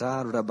roka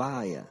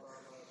tarabaya.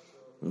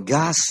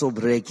 Gaso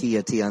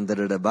brekiati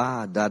under the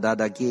ba da da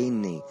da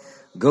kini.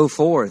 Go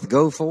forth,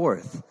 go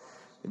forth,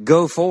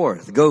 go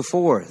forth, go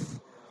forth,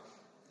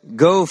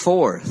 go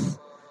forth,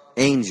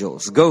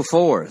 angels, go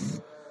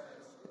forth.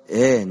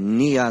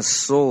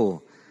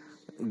 Niaso,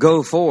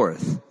 go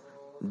forth.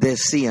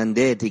 Desi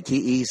andeti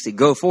ki isi.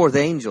 Go forth,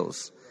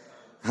 angels.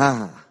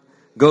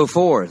 Go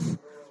forth.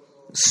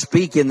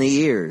 Speak in the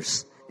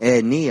ears.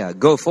 Nia,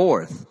 go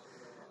forth.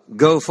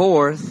 Go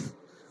forth.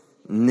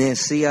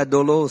 Nesia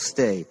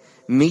doloste.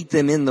 Meet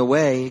them in the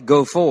way.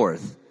 Go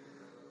forth.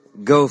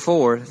 Go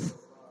forth.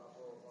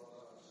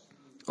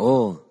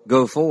 Oh,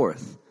 go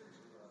forth.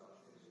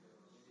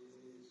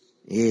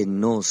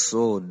 No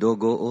so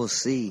dogo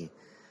osi.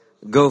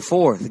 Go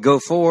forth. Go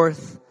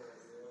forth.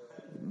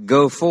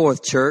 Go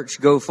forth, church.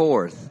 Go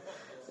forth.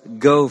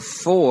 Go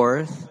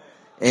forth.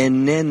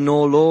 And then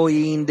no lo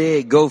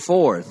inde. Go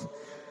forth.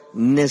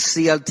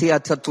 Nesialtia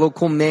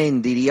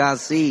tatlokomendi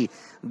diasi.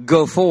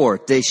 Go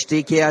forth.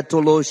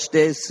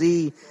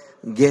 Testikiatolostesi.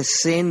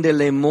 Gesende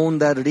le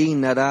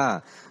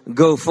mondarinara.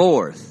 Go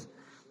forth.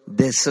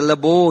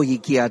 Deslabo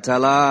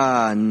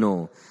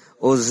hikiatalano.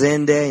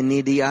 Ozende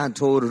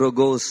nidiato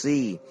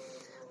rogosi.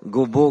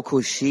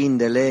 Goboko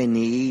shindele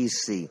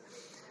niisi.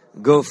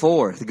 Go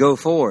forth. Go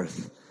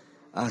forth.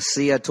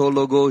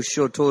 Asiatologo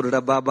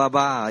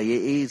shotorababa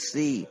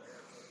yeisi.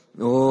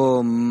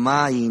 Oh,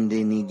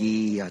 mainde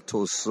nigi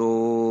atosone.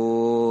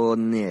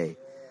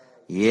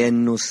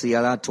 Yenu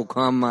sialato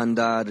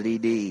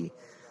kamandari.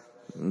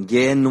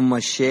 Genu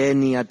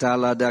masheni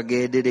atala da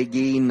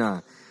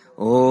gederegina.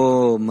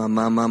 Oh,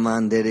 mama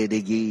mandere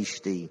de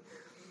gishti.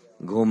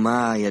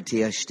 Gomaya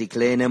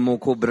tiashtiklene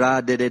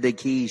mokobrade de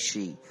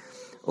kishi.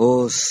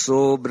 Oh,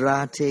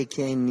 sobrate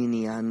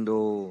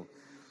keniniando.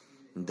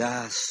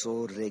 Da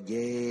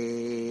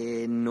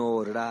sorege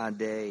no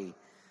rade.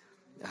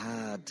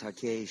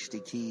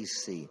 Takeshti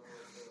kisi.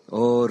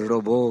 Oh,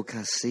 robo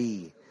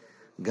kasi.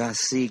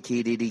 Gasi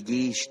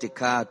kidigishti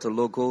kato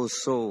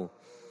logoso.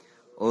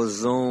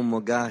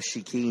 Ozomo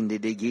gashi kinde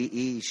degi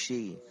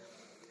ishi.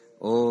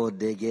 O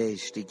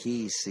degeshti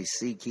kisi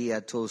siki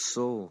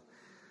atoso.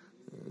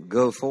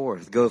 Go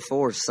forth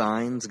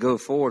signs, go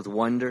forth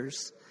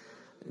wonders,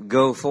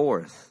 go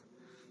forth.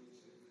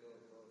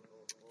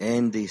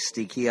 Endi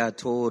stiki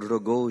ato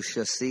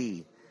rogosha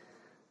si.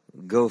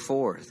 Go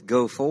forth.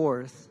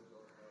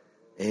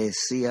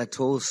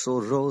 Siatoso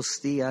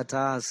rosti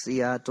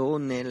atasi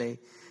atonele.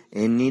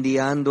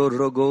 Enidiando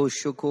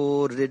rogosho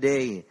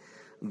correde.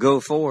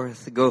 Go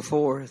forth,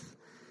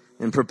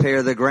 and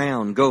prepare the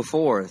ground. Go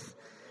forth.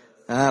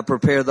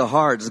 Prepare the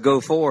hearts.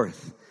 Go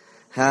forth.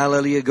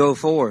 Hallelujah. Go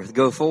forth.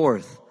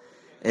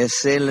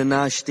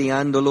 Eselenashti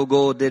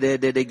andologo de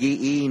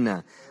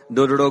giina.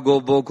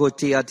 Dodrogo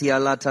bokoti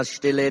atialata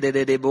stelede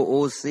de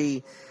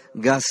boosi.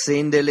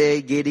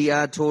 Gasendele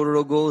gidiato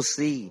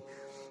rogosi.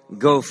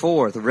 Go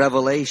forth.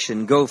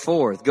 Revelation. Go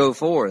forth.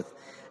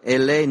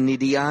 Ele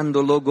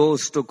nidiando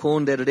logosto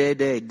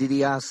conderede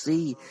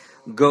didiasi.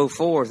 Go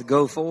forth.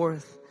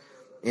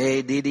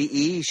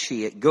 Didi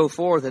ishi. Go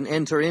forth and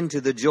enter into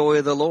the joy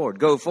of the Lord.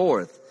 Go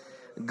forth.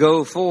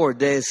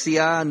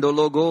 Desiando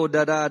logo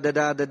da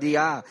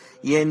dia.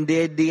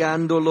 Yende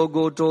diando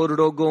logo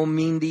torogo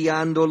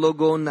mindiando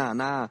logo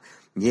na.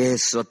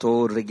 Yes,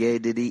 otorge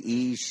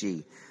didi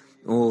ishi.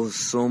 Oh,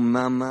 so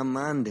mama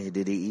mande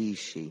didi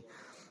ishi.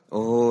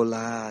 Oh,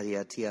 la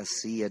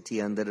yatiasi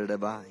ati under the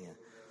baya.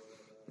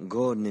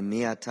 God ne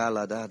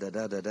miatala da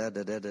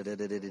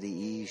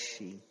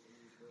ishi.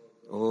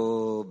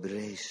 Oh,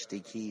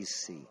 breshti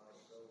kisi.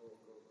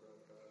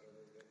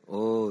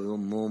 Oh,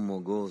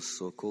 momo go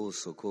soko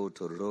soko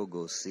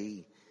torogo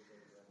si.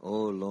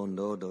 Oh,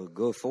 londodo.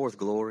 Go forth,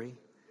 glory.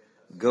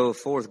 Go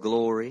forth,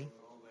 glory.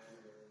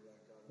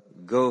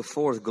 Go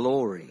forth,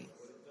 glory.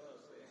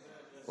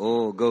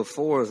 Oh, go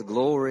forth,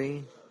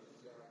 glory.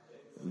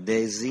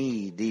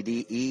 Dezi,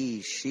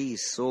 didi, shi,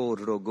 so,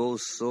 rogo,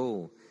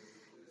 so.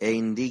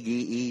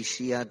 Endigi,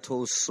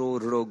 shiato, so,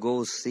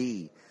 rogo,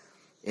 si.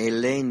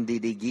 Elendi,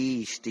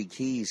 digi,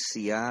 stiki,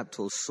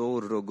 siato,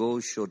 so, rogo,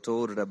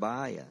 shoto,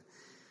 rabaya.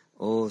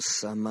 Oh,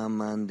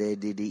 samamande,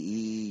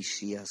 didi,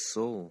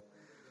 shiaso.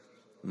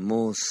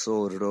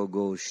 Moso,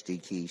 rogo,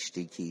 stiki,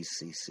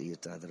 si,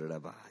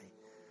 rabai.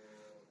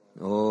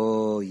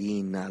 Oh,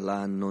 yina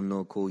la no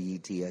no ko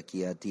yiti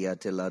akiati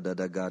atela da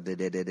da ga de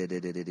de de de de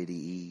de de de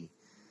de.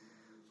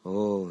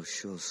 Oh,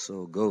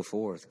 so go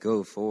forth,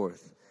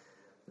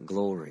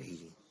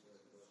 glory.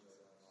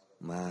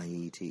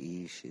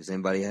 Mahiti ish. Does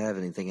anybody have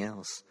anything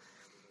else?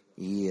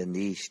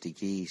 Ianish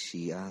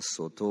tikishi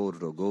asotor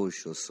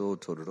rogosho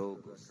sotor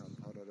rogos.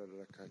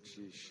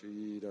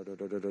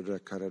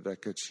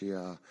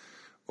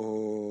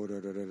 Oh,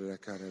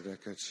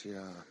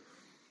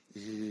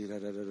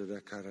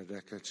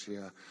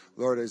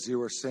 Lord, as you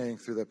were saying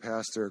through the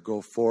pastor,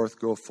 go forth,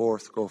 go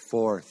forth, go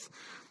forth.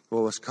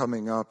 What was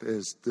coming up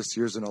is this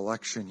year's an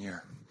election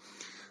year.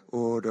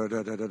 Oh,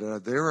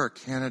 there are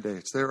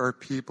candidates, there are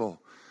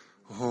people,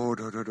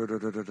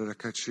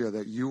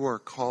 that you are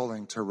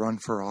calling to run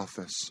for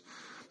office.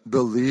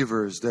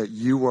 Believers that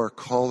you are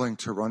calling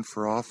to run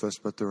for office,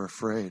 but they're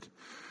afraid.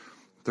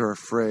 They're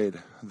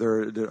afraid.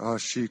 Oh,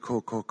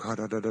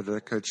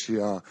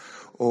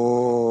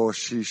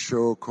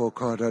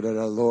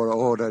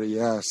 Lord,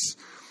 yes.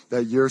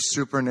 That your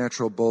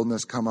supernatural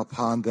boldness come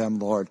upon them,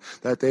 Lord.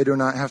 That they do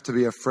not have to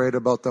be afraid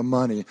about the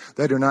money.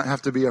 They do not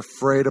have to be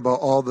afraid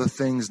about all the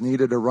things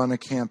needed to run a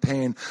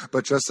campaign.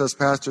 But just as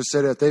Pastor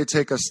said, if they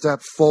take a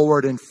step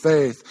forward in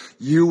faith,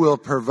 you will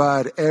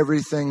provide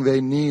everything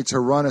they need to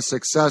run a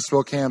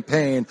successful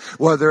campaign,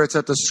 whether it's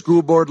at the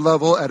school board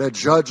level, at a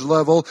judge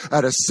level,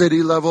 at a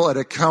city level, at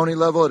a county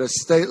level, at a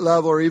state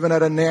level, or even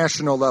at a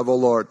national level,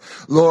 Lord.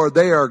 Lord,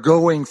 they are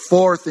going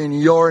forth in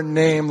your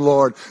name,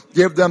 Lord.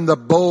 Give them the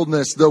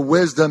boldness, the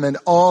wisdom, and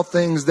all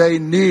things they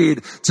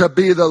need to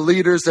be the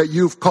leaders that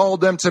you've called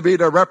them to be,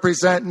 to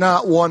represent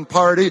not one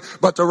party,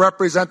 but to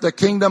represent the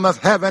kingdom of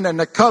heaven and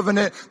the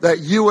covenant that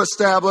you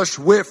established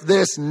with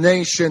this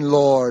nation,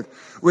 Lord.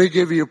 We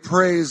give you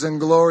praise and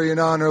glory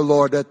and honor,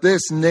 Lord, that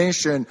this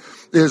nation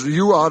is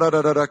you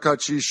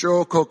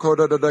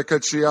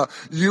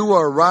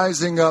are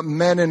rising up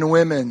men and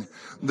women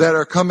that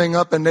are coming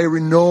up, and they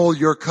renew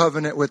your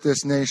covenant with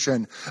this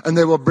nation, and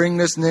they will bring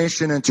this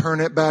nation and turn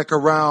it back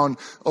around,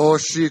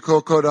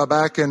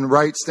 back in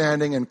right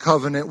standing and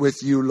covenant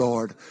with you,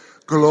 Lord.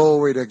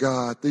 Glory to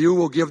God. You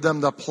will give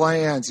them the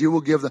plans. You will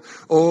give them,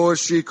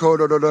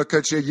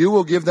 you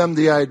will give them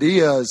the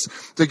ideas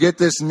to get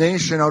this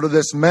nation out of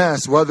this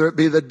mess, whether it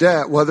be the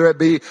debt, whether it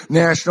be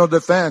national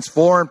defense,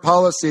 foreign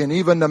policy, and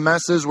even the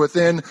messes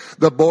within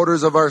the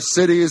borders of our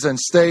cities and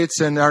states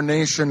and our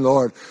nation,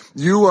 Lord.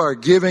 You are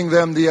giving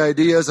them the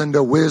ideas and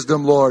the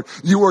wisdom, Lord.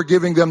 You are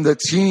giving them the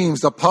teams,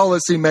 the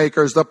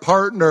policymakers, the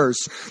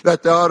partners,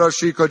 that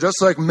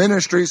just like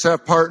ministries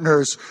have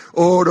partners,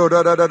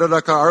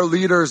 our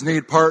leaders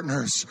need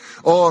partners.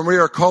 Oh, and we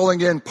are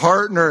calling in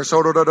partners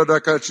for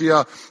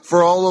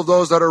all of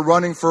those that are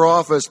running for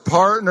office.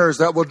 Partners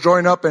that will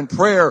join up in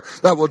prayer,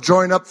 that will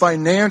join up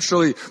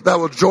financially, that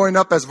will join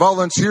up as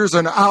volunteers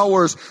in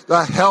hours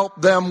to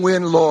help them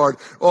win, Lord.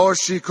 Oh,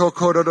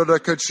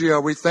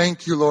 we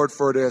thank you, Lord,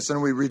 for this,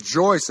 and we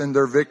rejoice in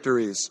their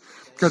victories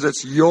because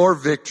it's your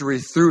victory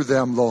through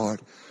them,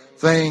 Lord.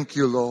 Thank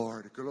you,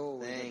 Lord.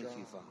 Glory. Thank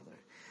you, Father.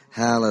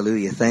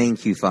 Hallelujah.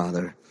 Thank you,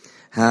 Father.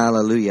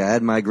 Hallelujah.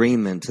 Add my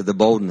agreement to the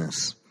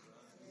boldness.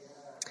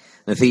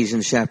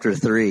 Ephesians chapter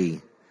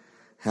 3.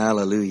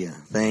 Hallelujah.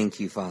 Thank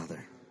you,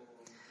 Father.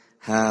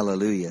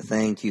 Hallelujah.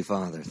 Thank you,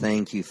 Father.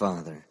 Thank you,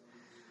 Father.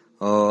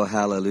 Oh,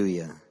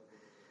 hallelujah.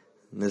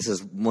 This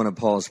is one of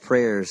Paul's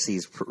prayers.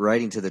 He's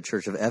writing to the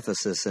church of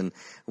Ephesus, and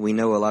we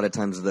know a lot of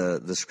times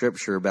the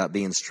scripture about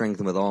being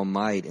strengthened with all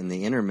might in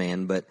the inner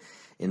man, but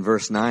in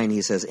verse 9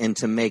 he says, and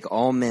to make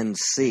all men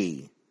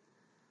see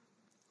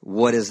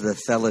what is the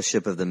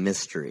fellowship of the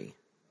mystery,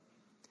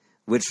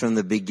 which from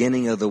the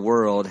beginning of the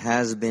world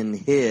has been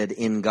hid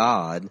in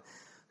God,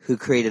 who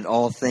created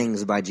all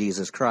things by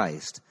Jesus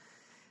Christ.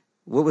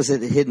 What was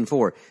it hidden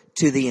for?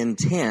 To the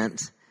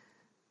intent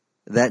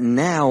that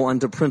now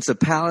unto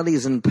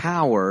principalities and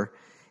power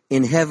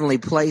in heavenly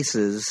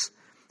places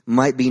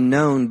might be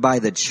known by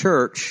the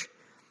church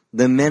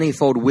the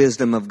manifold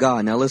wisdom of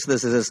God. Now listen to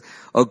this. It says,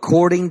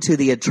 according to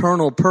the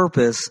eternal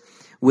purpose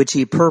which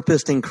he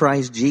purposed in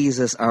Christ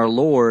Jesus our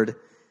Lord,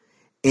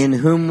 in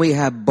whom we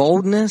have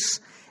boldness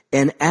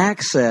and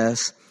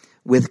access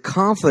with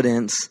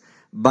confidence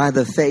by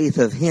the faith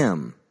of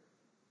him.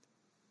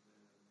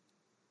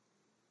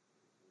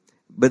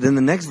 But then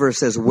the next verse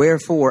says,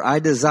 wherefore I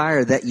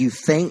desire that you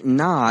faint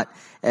not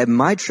at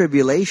my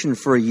tribulation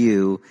for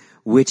you,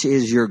 which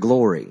is your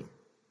glory.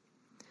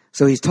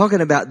 So he's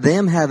talking about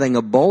them having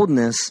a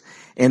boldness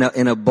and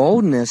a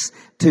boldness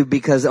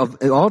because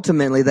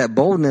ultimately that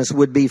boldness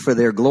would be for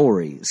their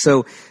glory.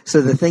 So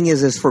the thing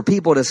is for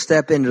people to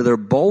step into their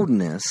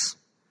boldness,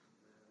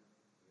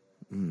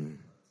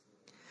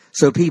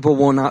 so people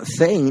will not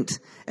faint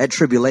at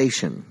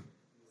tribulation,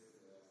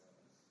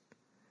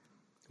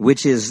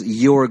 which is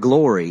your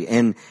glory.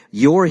 And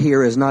your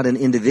here is not an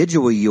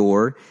individual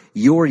your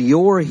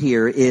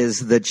here is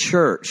the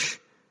church,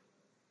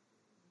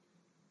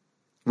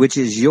 which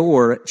is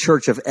your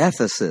church of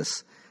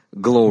Ephesus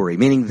glory.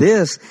 Meaning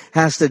this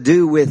has to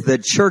do with the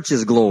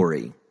church's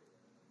glory,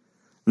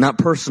 not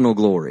personal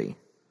glory.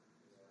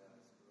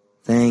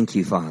 Thank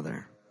you,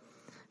 Father.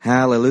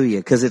 Hallelujah.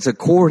 Because it's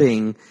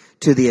according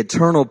to the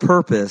eternal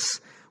purpose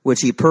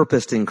which he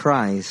purposed in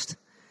Christ,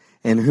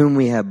 in whom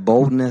we have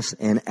boldness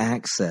and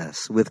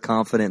access with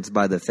confidence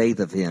by the faith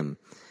of him.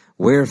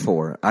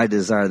 Wherefore, I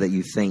desire that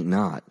you faint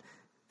not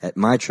at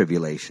my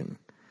tribulation,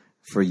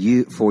 for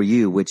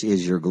you, which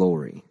is your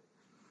glory.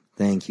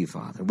 Thank you,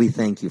 Father. We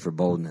thank you for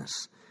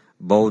boldness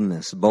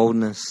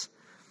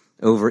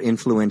over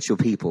influential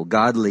people,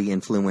 godly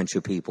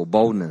influential people,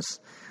 boldness.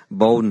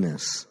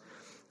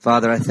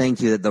 Father, I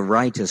thank you that the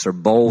righteous are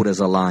bold as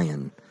a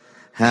lion.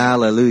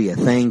 Hallelujah.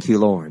 Thank you,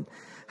 Lord.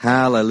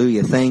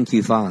 Hallelujah. Thank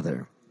you,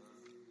 Father.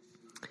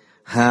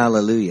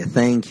 Hallelujah.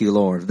 Thank you,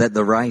 Lord, that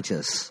the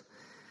righteous,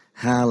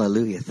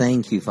 hallelujah.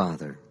 Thank you,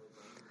 Father,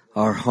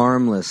 are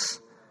harmless.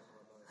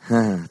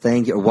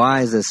 Thank you.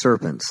 Wise as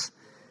serpents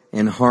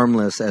and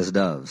harmless as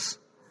doves.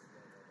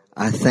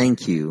 I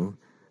thank you.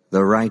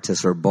 The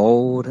righteous are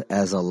bold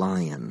as a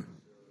lion.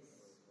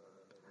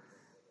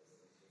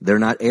 They're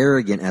not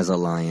arrogant as a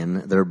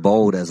lion. They're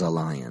bold as a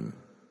lion.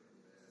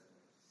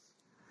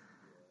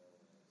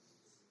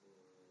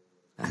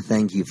 I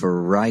thank you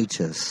for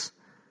righteous,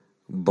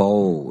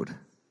 bold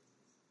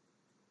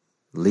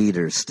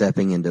leaders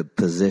stepping into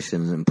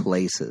positions and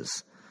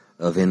places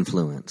of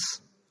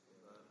influence.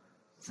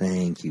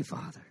 Thank you,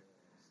 Father.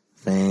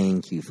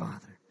 Thank you,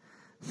 Father.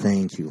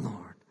 Thank you,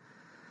 Lord.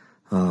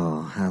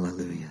 Oh,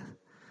 hallelujah.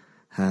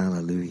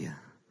 Hallelujah.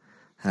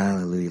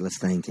 Hallelujah. Let's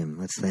thank him.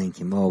 Let's thank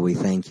him. Oh, we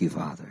thank you,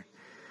 Father.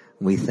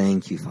 We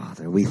thank you,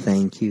 Father. We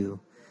thank you.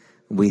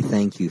 We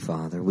thank you,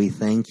 Father. We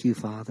thank you,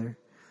 Father.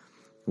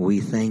 We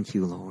thank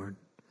you, Lord.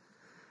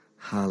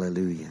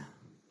 Hallelujah.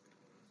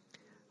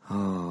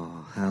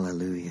 Oh,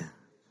 hallelujah.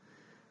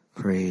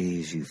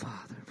 Praise you,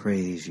 Father.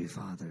 Praise you,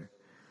 Father.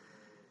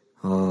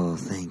 Oh,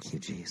 thank you,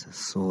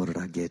 Jesus.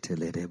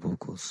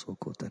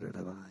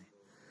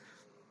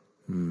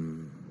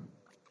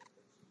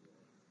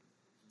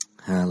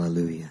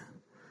 Hallelujah.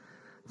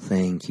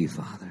 Thank you,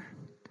 Father.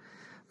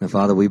 Now,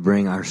 Father, we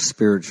bring our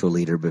spiritual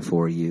leader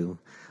before you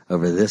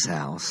over this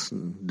house,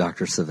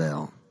 Dr.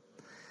 Savelle,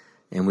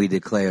 and we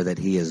declare that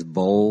he is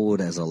bold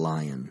as a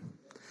lion.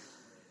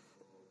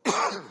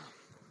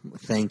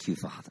 Thank you,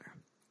 Father,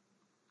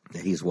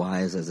 that he's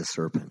wise as a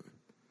serpent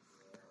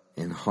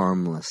and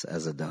harmless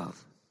as a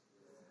dove.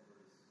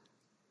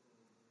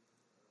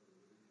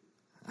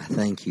 I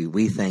thank you.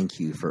 We thank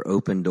you for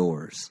open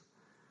doors.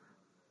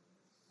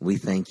 We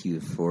thank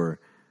you for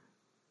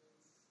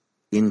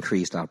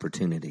increased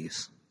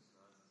opportunities.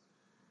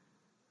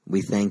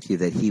 We thank you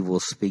that he will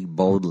speak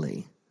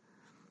boldly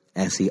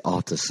as he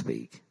ought to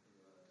speak.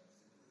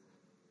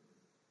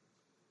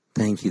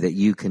 Thank you that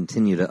you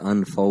continue to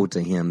unfold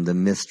to him the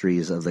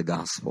mysteries of the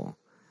gospel.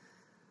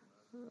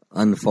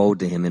 Unfold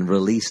to him and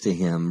release to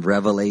him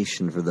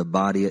revelation for the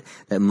body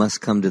that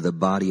must come to the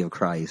body of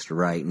Christ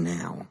right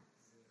now.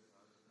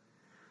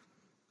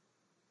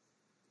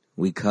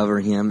 We cover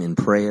him in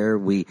prayer.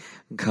 We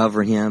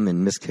cover him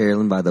and Miss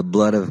Carolyn by the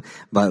blood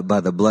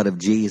of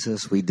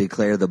Jesus. We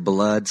declare the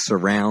blood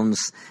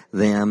surrounds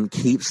them,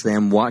 keeps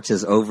them,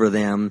 watches over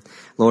them.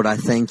 Lord, I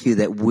thank you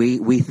that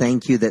we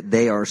thank you that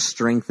they are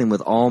strengthened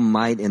with all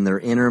might in their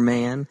inner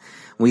man.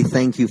 We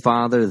thank you,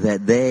 Father,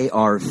 that they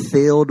are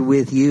filled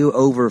with you,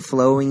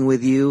 overflowing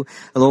with you.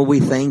 Lord, we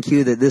thank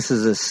you that this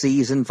is a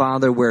season,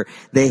 Father, where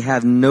they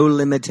have no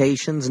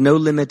limitations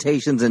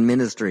in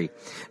ministry,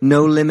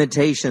 no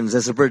limitations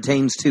as it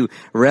pertains to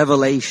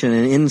revelation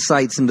and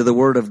insights into the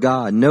Word of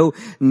God, no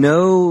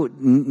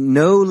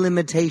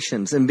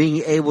limitations in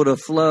being able to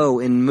flow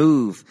and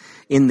move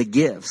in the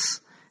gifts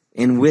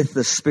and with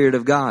the Spirit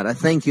of God. I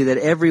thank you that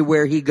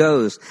everywhere he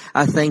goes,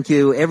 I thank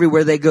you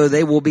everywhere they go,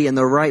 they will be in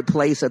the right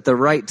place at the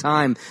right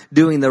time,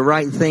 doing the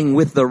right thing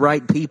with the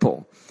right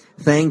people.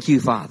 Thank you,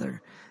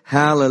 Father.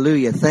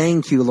 Hallelujah.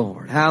 Thank you,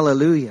 Lord.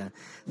 Hallelujah.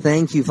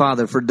 Thank you,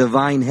 Father, for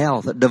divine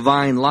health,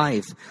 divine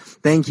life.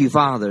 Thank you,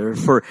 Father,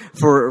 for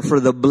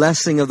the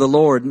blessing of the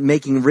Lord,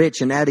 making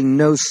rich and adding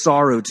no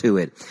sorrow to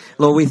it.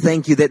 Lord, we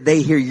thank you that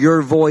they hear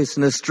your voice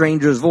and a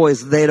stranger's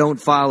voice they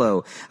don't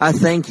follow. I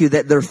thank you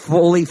that they're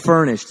fully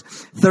furnished,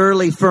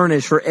 thoroughly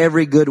furnished for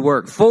every good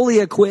work,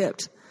 fully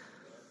equipped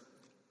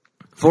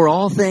for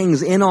all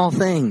things, in all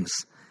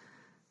things.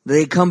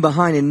 They come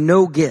behind in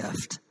no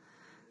gift.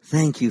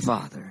 Thank you,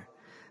 Father.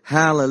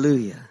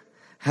 Hallelujah.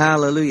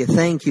 Hallelujah.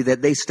 Thank you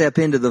that they step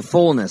into the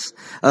fullness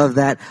of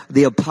that,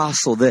 the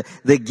apostle, the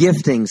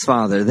giftings,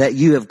 Father, that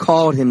you have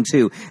called him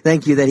to.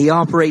 Thank you that he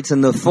operates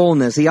in the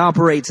fullness. He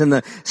operates in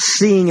the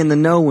seeing and the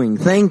knowing.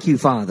 Thank you,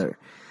 Father.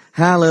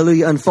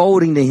 Hallelujah.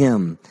 Unfolding to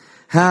him.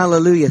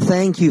 Hallelujah.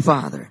 Thank you,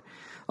 Father.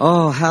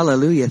 Oh,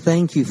 hallelujah.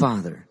 Thank you,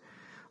 Father.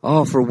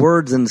 Oh, for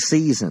words in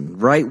season,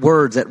 right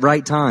words at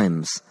right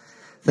times.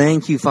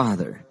 Thank you,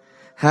 Father.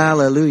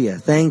 Hallelujah.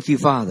 Thank you,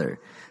 Father.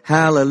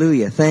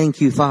 Hallelujah.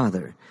 Thank you,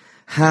 Father.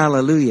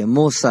 Hallelujah.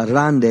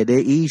 Mosarande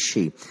de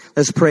ishi.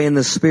 Let's pray in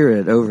the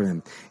Spirit over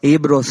him.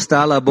 Ibro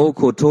stala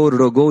boko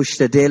toro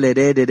goshta dele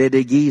de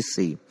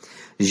gisi.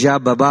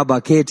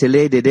 Jababa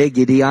ketele de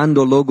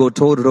gidiando logo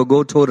toro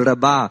go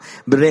toraba.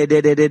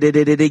 Brede de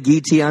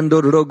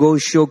gitiando logo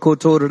shoko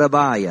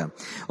torabaya.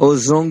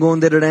 Ozongon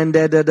de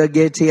rende de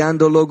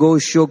gitiando logo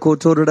shoko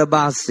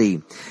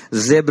torabasi.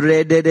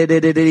 Zebrede de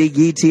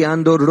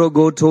gitiando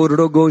logo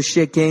toro go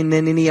sheken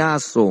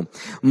niniaso.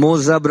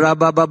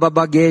 Mozabraba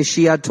baba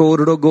geshi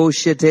atoro go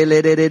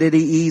shetele de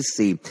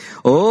isi.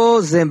 O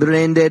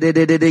zembrende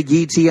de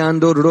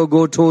gitiando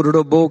logo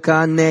toro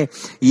bocane.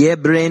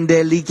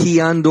 Yebrende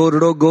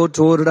likiando go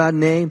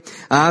torane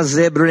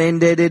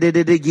azebrende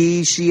de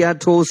gishi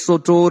atoso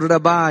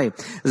torabai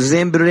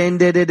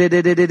zembrende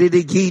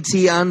de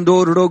giti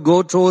andoro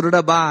go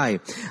torabai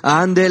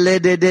andele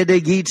de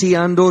giti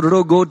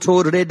andoro go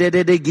torre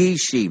de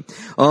gishi.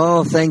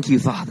 Oh, thank you,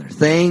 Father.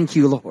 Thank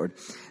you, Lord,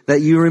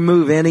 that you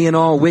remove any and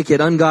all wicked,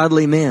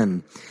 ungodly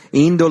men.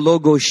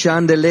 Indologo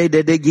shandele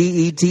de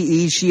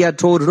giiti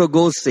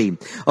ishiatorogosi.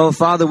 Oh,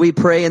 Father, we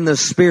pray in the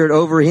Spirit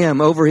over him,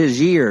 over his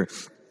year.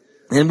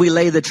 And we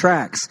lay the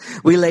tracks.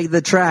 We lay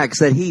the tracks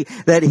that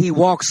he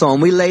walks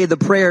on. We lay the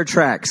prayer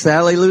tracks.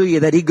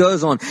 Hallelujah. That he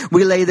goes on.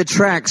 We lay the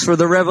tracks for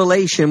the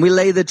revelation. We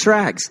lay the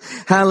tracks.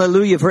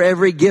 Hallelujah. For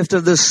every gift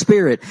of the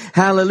Spirit.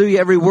 Hallelujah.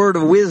 Every word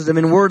of wisdom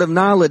and word of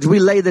knowledge. We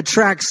lay the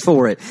tracks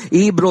for it.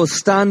 Ibro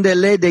stande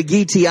le de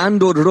giti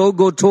ando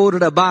rogo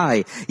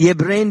torabai.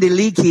 Yebrende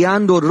liki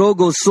ando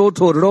rogo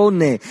soto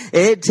rone.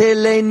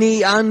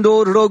 Eteleni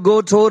ando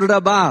rogo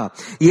toraba.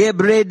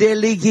 Yebrede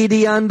liki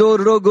ando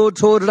rogo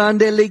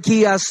torande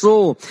liki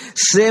aso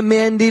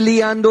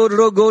semendili ando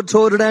rogo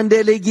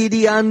torandele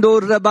gidi ando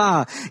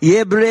raba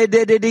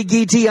yebrede de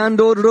giti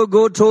ando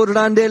rogo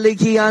torandele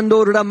ki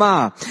ando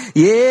rama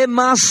ye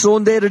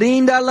masonde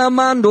rinda la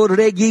mando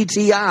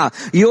regitia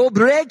yo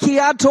breki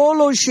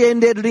atolo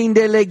shende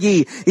rindele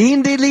gi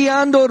indili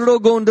ando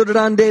rogondo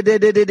rande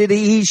de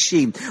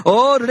ishi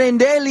o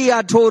rendeli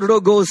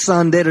atorogo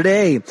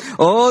sandere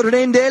o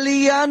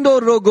rendeli ando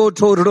rogo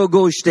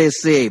torogo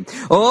stese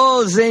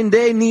o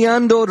zende ni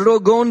ando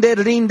rogonde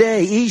rinde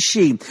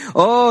ishi.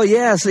 Oh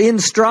yes, in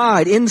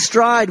stride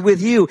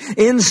with you,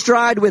 in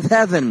stride with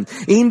heaven.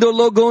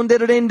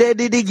 Indologonderende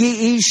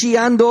didigi ishi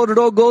ando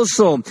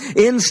rogoso.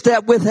 In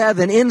step with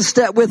heaven, in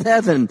step with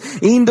heaven.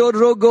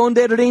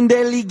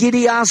 Indorogonderinde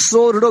ligidi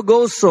aso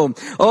rogoso.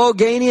 Oh,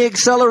 gaining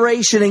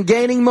acceleration and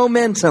gaining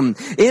momentum.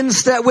 In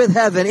step with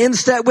heaven, in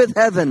step with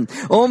heaven.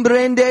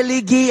 Ombrende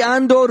ligi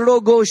ando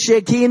rogo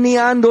shekini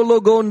ando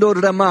logondo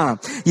rama.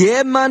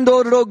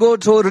 Yemando rogo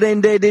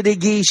torrende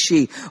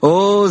didigishi.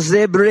 Oh,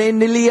 zebre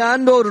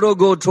Niliando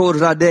rogo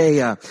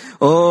torradea,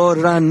 o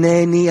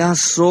raneni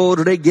aso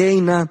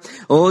regena,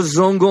 o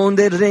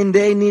zongonde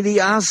rendeni di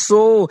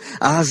aso,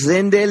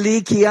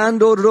 azendeliki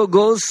ando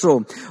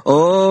rogoso,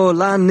 o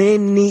la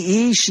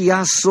neni ishi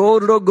aso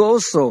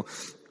rogoso.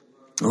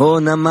 Oh,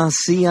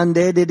 namasi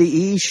andede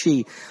di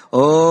ishi,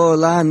 oh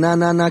la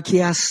nanana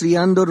kiasi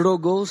ando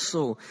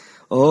rogoso,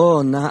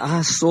 oh na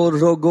aso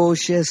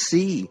rogoshe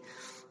si,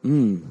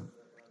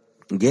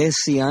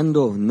 gesi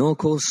ando no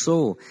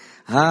koso.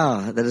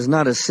 That is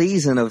not a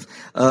season of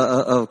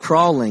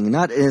crawling.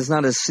 It's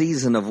not a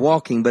season of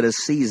walking, but a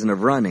season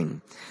of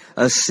running.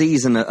 A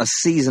season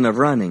of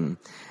running.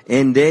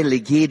 Ende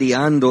ligidi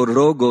ando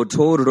rogo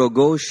toro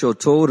gosho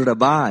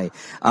torabai.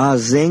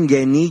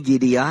 Azenge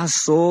nigidi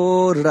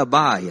aso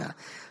rabaya.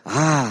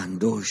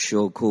 Ando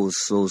shoko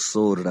so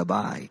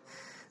rabai.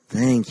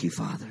 Thank you,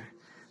 Father.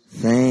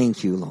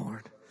 Thank you,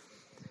 Lord.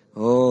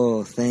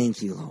 Oh,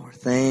 thank you, Lord.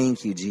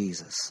 Thank you,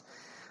 Jesus.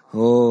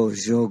 Oh,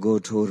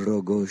 jogo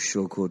torogo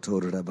shoko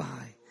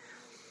torabai.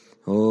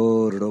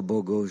 Oh,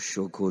 robogo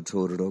shoko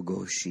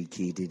torogo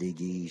shiki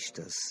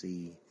didigishta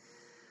si.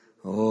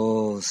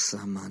 Oh,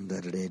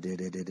 samanda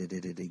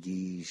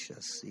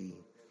didigisha si.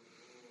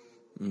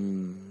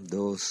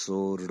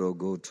 Doso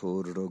rogo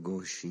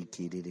torogo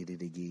shiki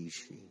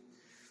didigishi.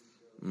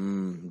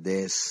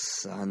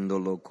 Des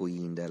andolo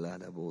kuinda la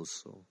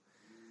boso.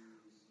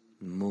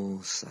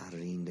 Mo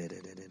sarinde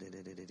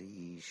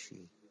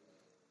didigishi.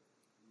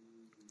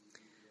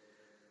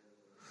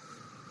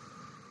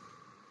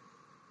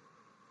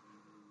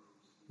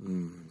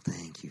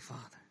 Thank you,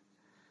 Father.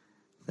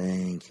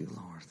 Thank you,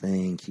 Lord.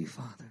 Thank you,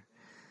 Father.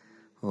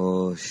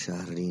 Oh,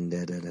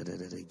 sharinda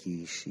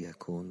gishi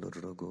akondo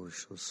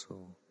rogosho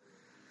so.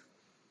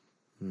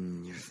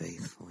 You're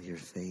faithful. You're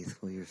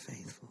faithful. You're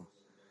faithful.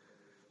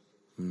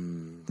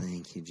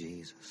 Thank you,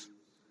 Jesus.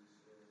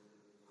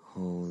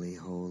 Holy,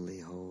 holy,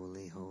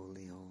 holy,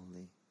 holy, holy.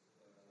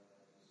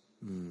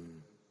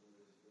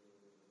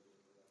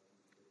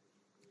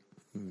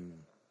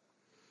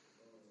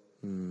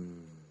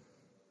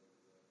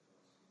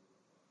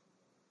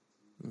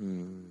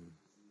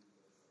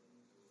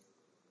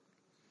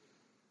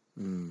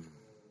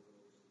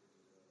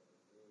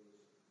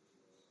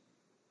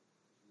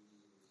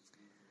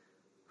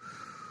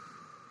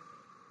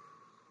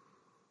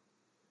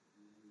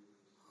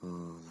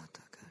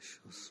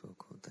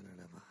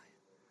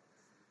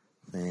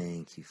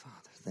 Thank you,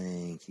 Father.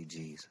 Thank you,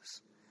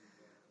 Jesus.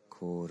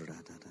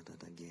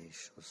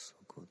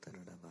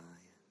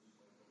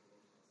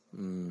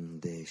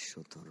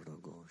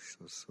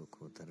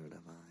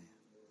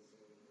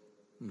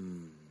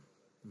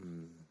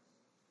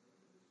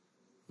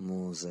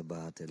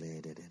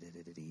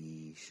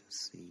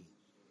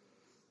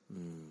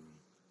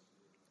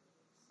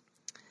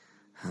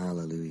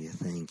 Hallelujah.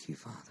 Thank you,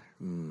 Father.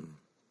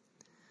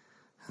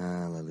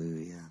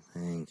 Hallelujah.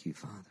 Thank you,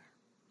 Father.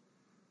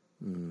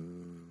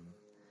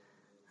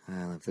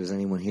 If there's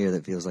anyone here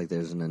that feels like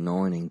there's an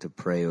anointing to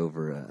pray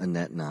over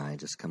Annette and I,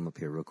 just come up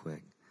here real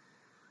quick.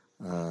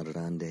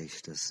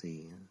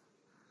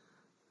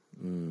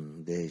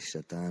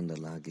 Deshatanda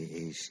lage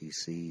eshi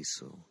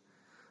siso.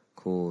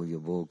 Ko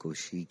yoboko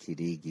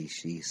shikirigi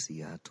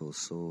shisiato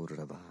so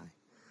rabai.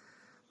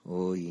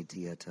 O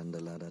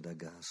yitiatanda lada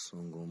daga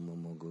songo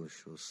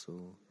momogosho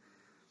so.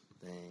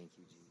 Thank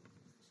you,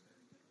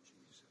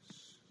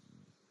 Jesus.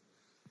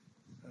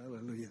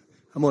 Hallelujah.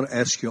 I'm going to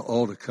ask you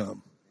all to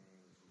come.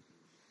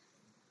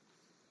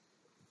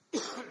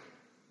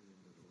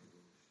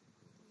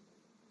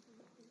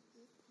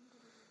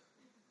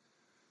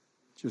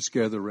 Just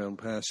gather around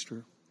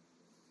Pastor.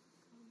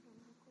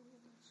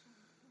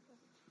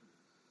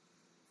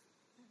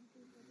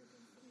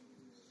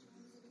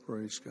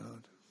 Praise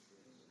God.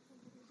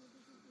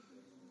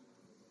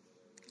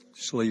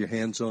 Just lay your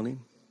hands on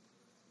him.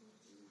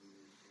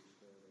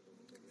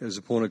 As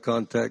a point of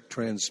contact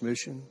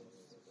transmission.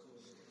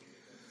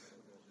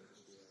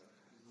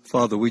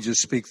 Father, we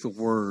just speak the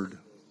word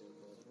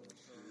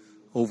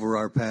over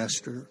our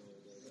pastor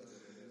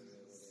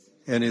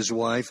and his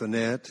wife,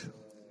 Annette.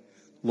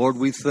 Lord,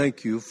 we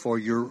thank you for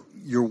your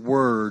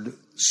word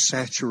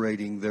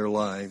saturating their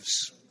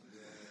lives.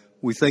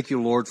 We thank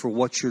you, Lord, for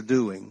what you're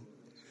doing.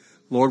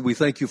 Lord, we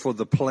thank you for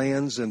the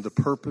plans and the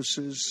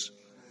purposes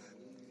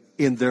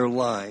in their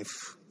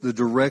life, the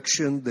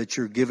direction that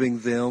you're giving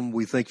them.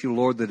 We thank you,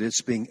 Lord, that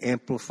it's being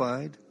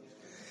amplified.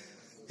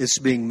 It's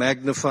being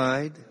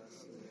magnified,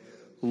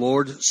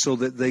 Lord, so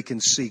that they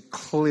can see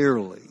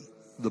clearly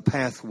the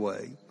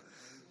pathway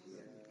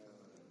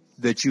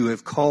that you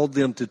have called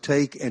them to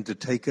take and to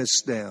take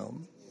us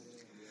down.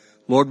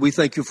 Lord, we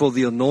thank you for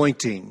the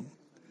anointing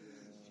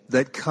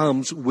that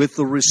comes with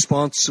the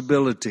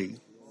responsibility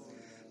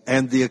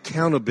and the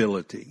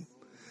accountability.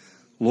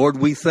 Lord,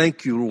 we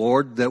thank you,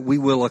 Lord, that we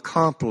will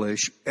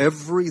accomplish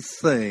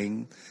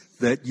everything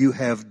that you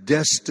have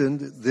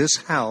destined this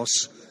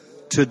house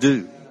to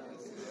do.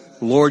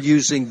 Lord,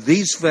 using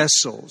these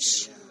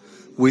vessels,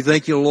 we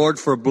thank you, Lord,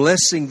 for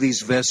blessing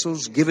these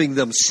vessels, giving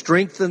them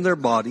strength in their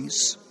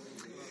bodies,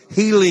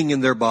 healing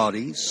in their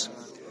bodies,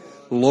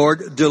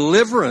 Lord,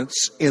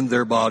 deliverance in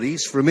their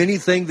bodies from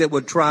anything that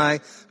would try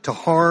to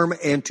harm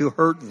and to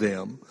hurt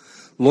them.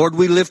 Lord,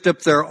 we lift up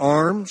their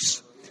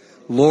arms,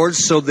 Lord,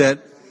 so that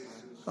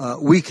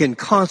we can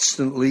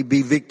constantly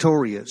be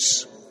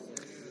victorious.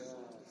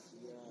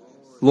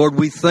 Lord,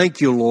 we thank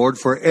you, Lord,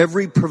 for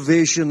every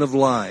provision of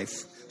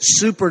life,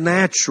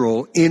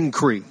 supernatural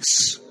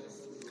increase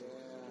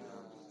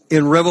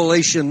in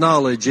revelation,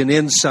 knowledge, and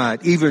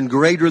insight, even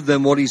greater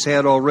than what he's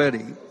had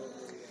already.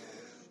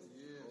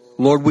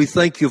 Lord, we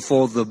thank you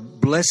for the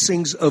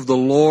blessings of the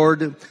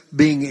Lord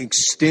being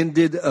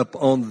extended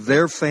upon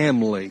their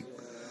family.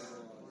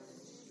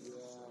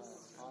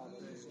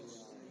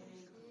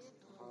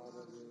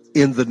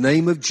 In the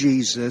name of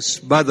Jesus,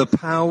 by the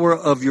power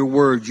of your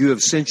word, you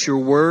have sent your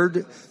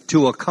word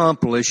to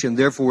accomplish, and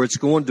therefore it's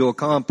going to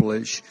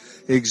accomplish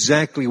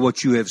exactly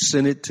what you have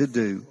sent it to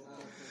do.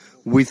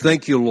 We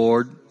thank you,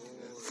 Lord,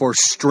 for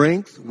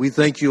strength. We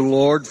thank you,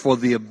 Lord, for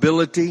the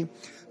ability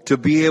to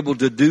be able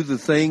to do the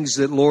things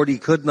that, Lord, he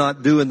could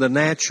not do in the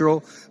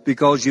natural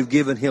because you've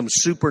given him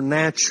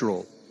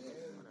supernatural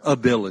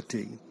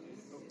ability.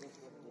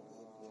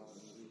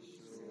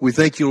 We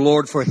thank you,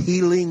 Lord, for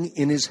healing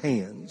in his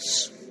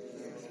hands.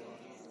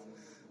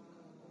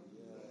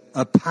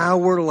 A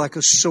power like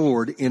a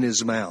sword in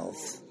his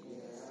mouth.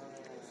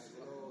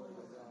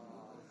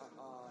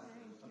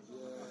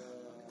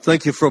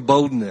 Thank you for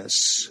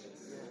boldness.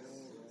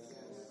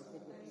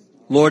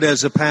 Lord,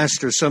 as a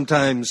pastor,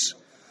 sometimes,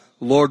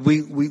 Lord,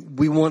 we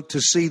want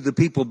to see the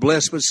people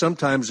blessed, but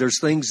sometimes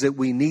there's things that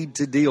we need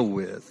to deal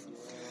with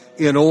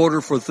in order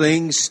for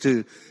things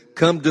to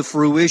come to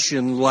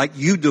fruition like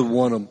you do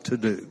want them to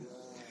do.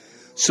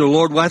 So,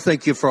 Lord, I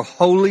thank you for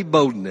holy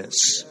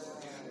boldness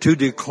to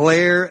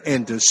declare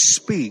and to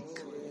speak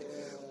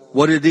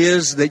what it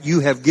is that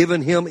you have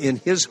given him in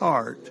his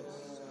heart.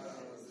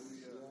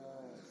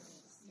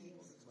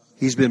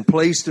 He's been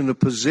placed in a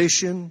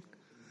position,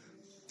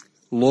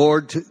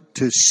 Lord,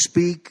 to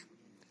speak,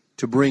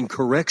 to bring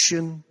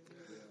correction,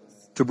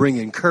 to bring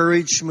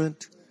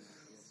encouragement,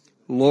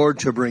 Lord,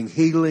 to bring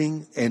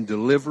healing and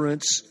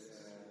deliverance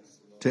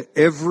to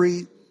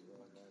every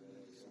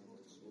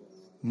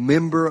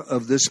member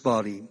of this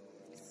body.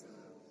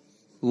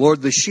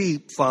 Lord, the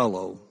sheep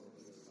follow.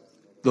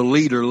 The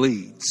leader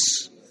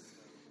leads.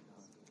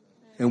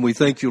 And we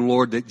thank you,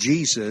 Lord, that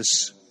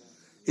Jesus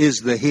is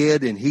the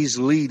head and he's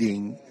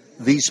leading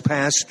these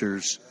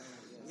pastors.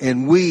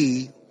 And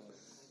we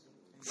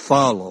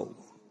follow.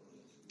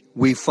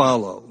 We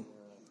follow.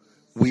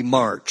 We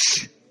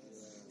march.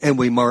 And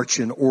we march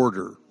in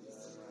order.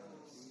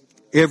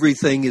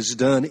 Everything is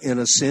done in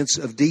a sense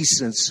of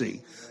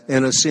decency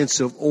and a sense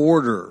of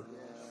order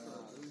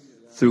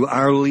through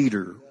our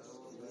leader.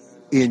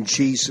 In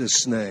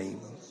Jesus'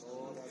 name.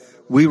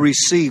 We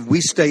receive, we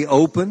stay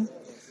open,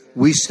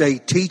 we stay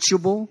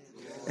teachable,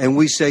 and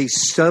we stay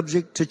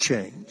subject to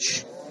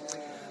change.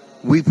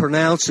 We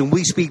pronounce and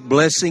we speak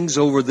blessings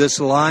over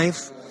this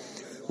life,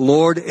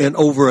 Lord, and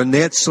over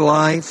Annette's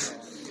life.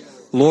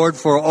 Lord,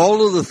 for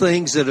all of the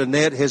things that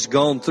Annette has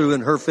gone through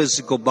in her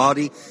physical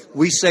body,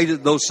 we say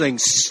that those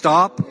things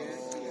stop.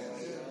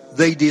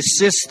 They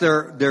desist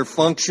their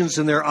functions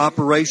and their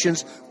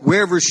operations.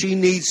 Wherever she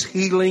needs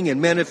healing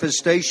and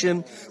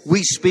manifestation,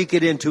 we speak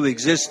it into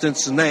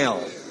existence now.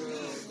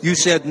 You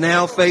said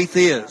now faith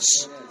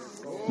is.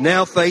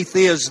 Now faith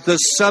is the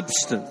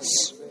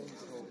substance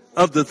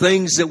of the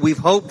things that we've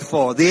hoped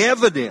for, the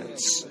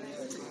evidence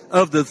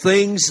of the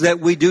things that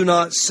we do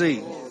not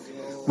see.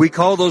 We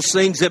call those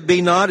things that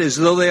be not as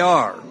though they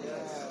are.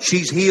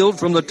 She's healed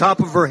from the top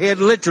of her head,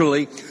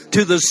 literally,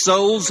 to the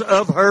soles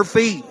of her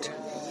feet.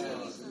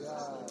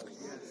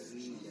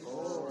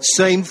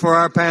 Same for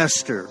our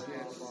pastor.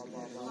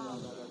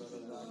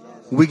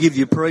 We give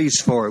you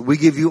praise for it. We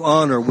give you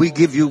honor. We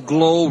give you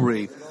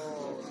glory,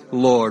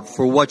 Lord,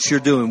 for what you're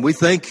doing. We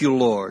thank you,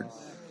 Lord,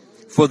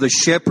 for the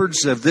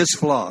shepherds of this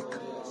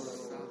flock,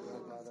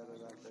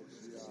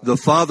 the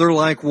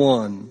Father-like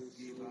one,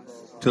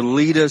 to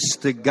lead us,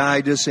 to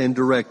guide us, and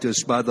direct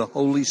us by the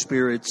Holy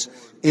Spirit's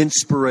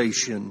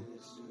inspiration.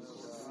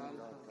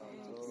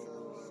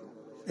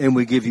 And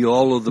we give you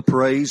all of the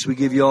praise. We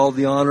give you all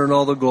the honor and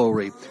all the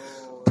glory.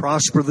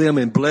 Prosper them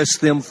and bless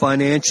them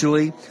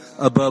financially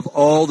above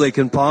all they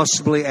can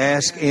possibly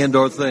ask and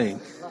or think.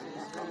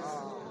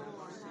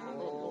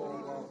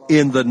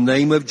 In the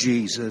name of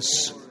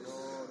Jesus.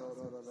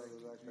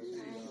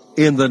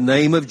 In the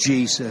name of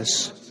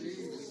Jesus.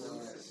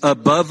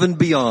 Above and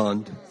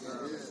beyond.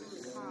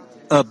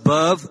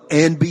 Above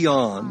and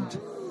beyond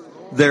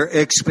their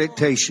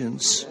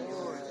expectations.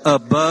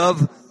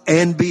 Above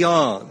and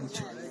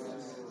beyond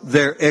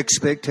their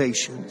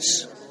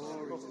expectations.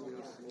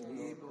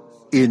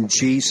 In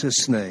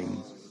Jesus'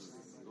 name.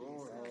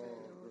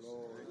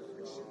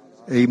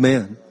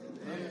 Amen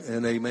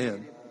and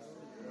amen.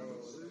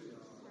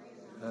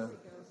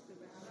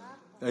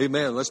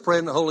 Amen. Let's pray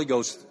in the Holy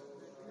Ghost.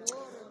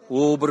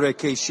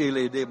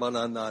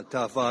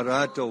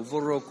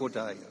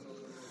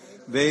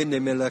 Vene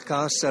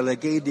melakasa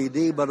legedi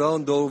di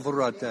barondo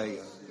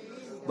vrataya.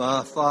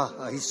 Ma fa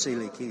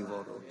aiseleki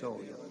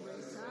vorotoya.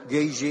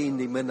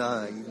 Gejini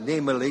menai,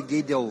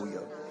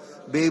 nemelegidoya.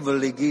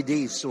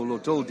 Bevelegidi solo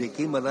todi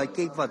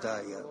kimalaki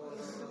vadaya.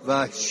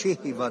 Va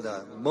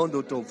shehivada,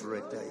 mondo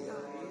tovretaya.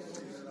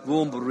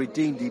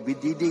 Vombritin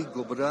bididi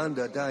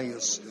gobranda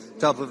dias.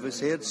 Top of his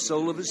head,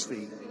 sole of his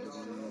feet.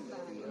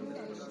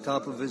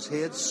 Top of his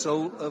head,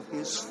 sole of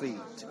his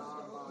feet.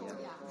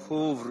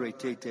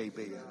 Povretete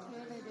bea.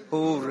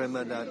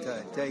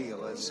 Povremanata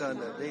teo,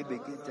 sana de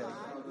begita.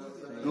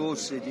 Go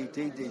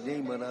sedite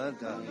de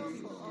manata.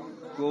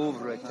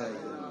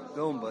 Govretaya.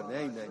 Domba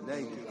nene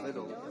nene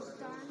little.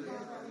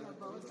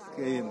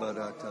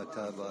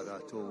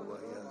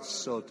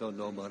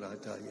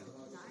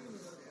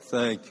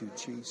 Thank you,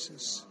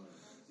 Jesus.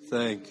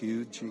 Thank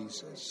you,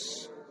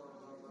 Jesus.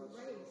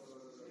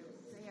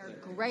 They are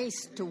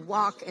graced to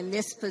walk in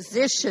this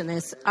position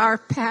as our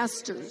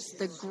pastors.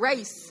 The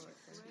grace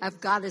of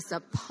God is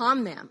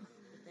upon them.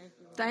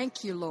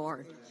 Thank you,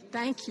 Lord.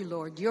 Thank you,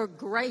 Lord. Your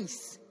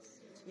grace.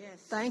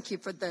 Thank you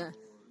for the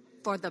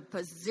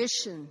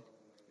position.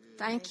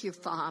 Thank you,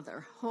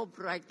 Father.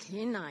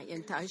 Hobrakina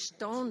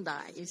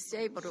intastonda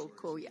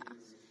isebrokuya.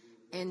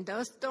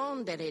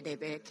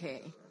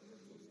 Endostonderebeke.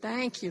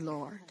 Thank you,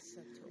 Lord.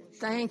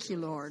 Thank you,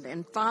 Lord.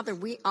 And Father,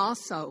 we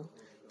also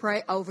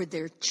pray over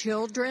their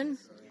children,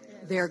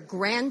 their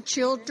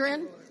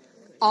grandchildren,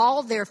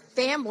 all their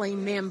family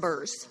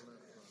members.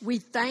 We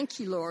thank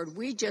you, Lord.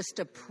 We just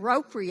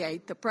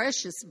appropriate the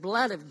precious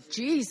blood of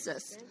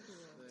Jesus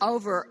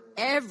over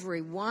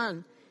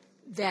everyone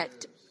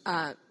that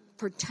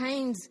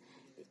pertains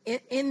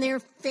in their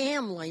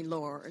family,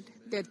 Lord.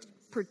 That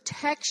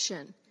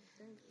protection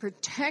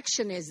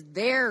is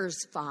theirs,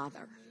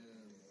 Father.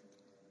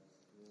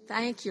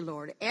 Thank you,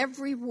 Lord.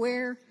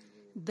 Everywhere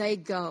they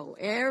go,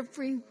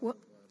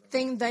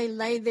 everything they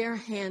lay their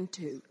hand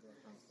to,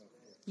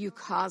 you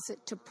cause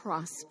it to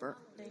prosper.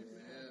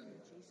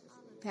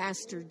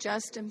 Pastor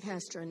Justin,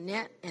 Pastor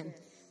Annette, and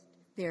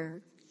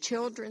their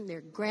children,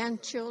 their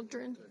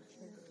grandchildren,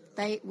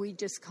 we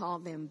just call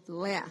them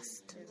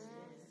blessed.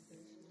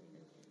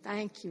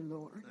 Thank you,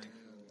 Lord.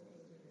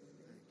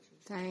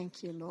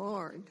 Thank you,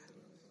 Lord.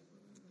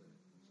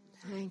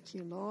 Thank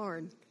you,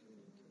 Lord.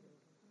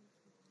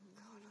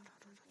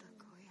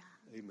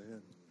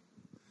 Amen.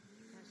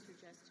 Pastor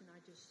Justin, I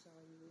just saw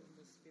you in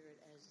the spirit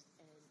as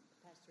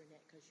Pastor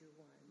Annette, because you're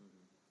one,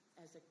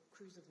 as a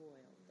cruse of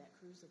oil, that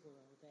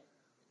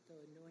the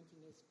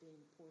anointing is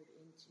being poured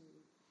into,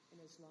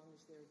 and as long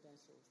as there are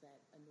vessels, that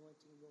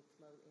anointing will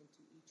flow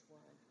into each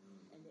one,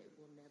 and it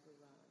will never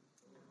run out.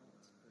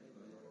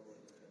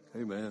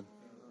 Amen.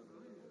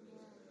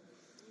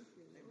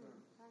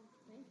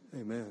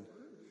 Amen.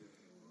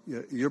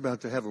 You're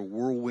about to have a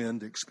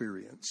whirlwind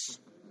experience.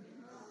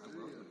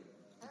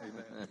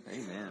 Amen.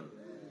 Amen.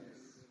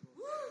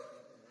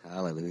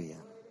 Hallelujah.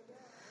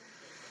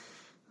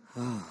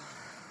 Oh.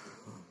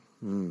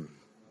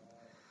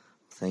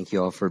 Thank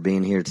you all for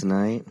being here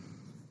tonight.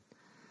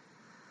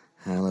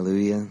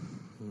 Hallelujah.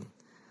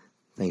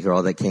 Thank you for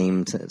all that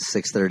came to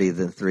 6:30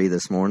 to 3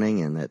 this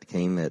morning and that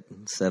came at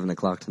 7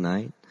 o'clock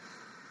tonight.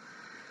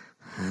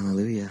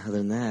 Hallelujah. Other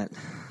than that,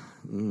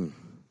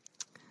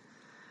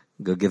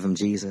 go give them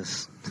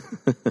Jesus.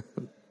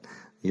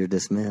 You're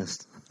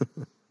dismissed.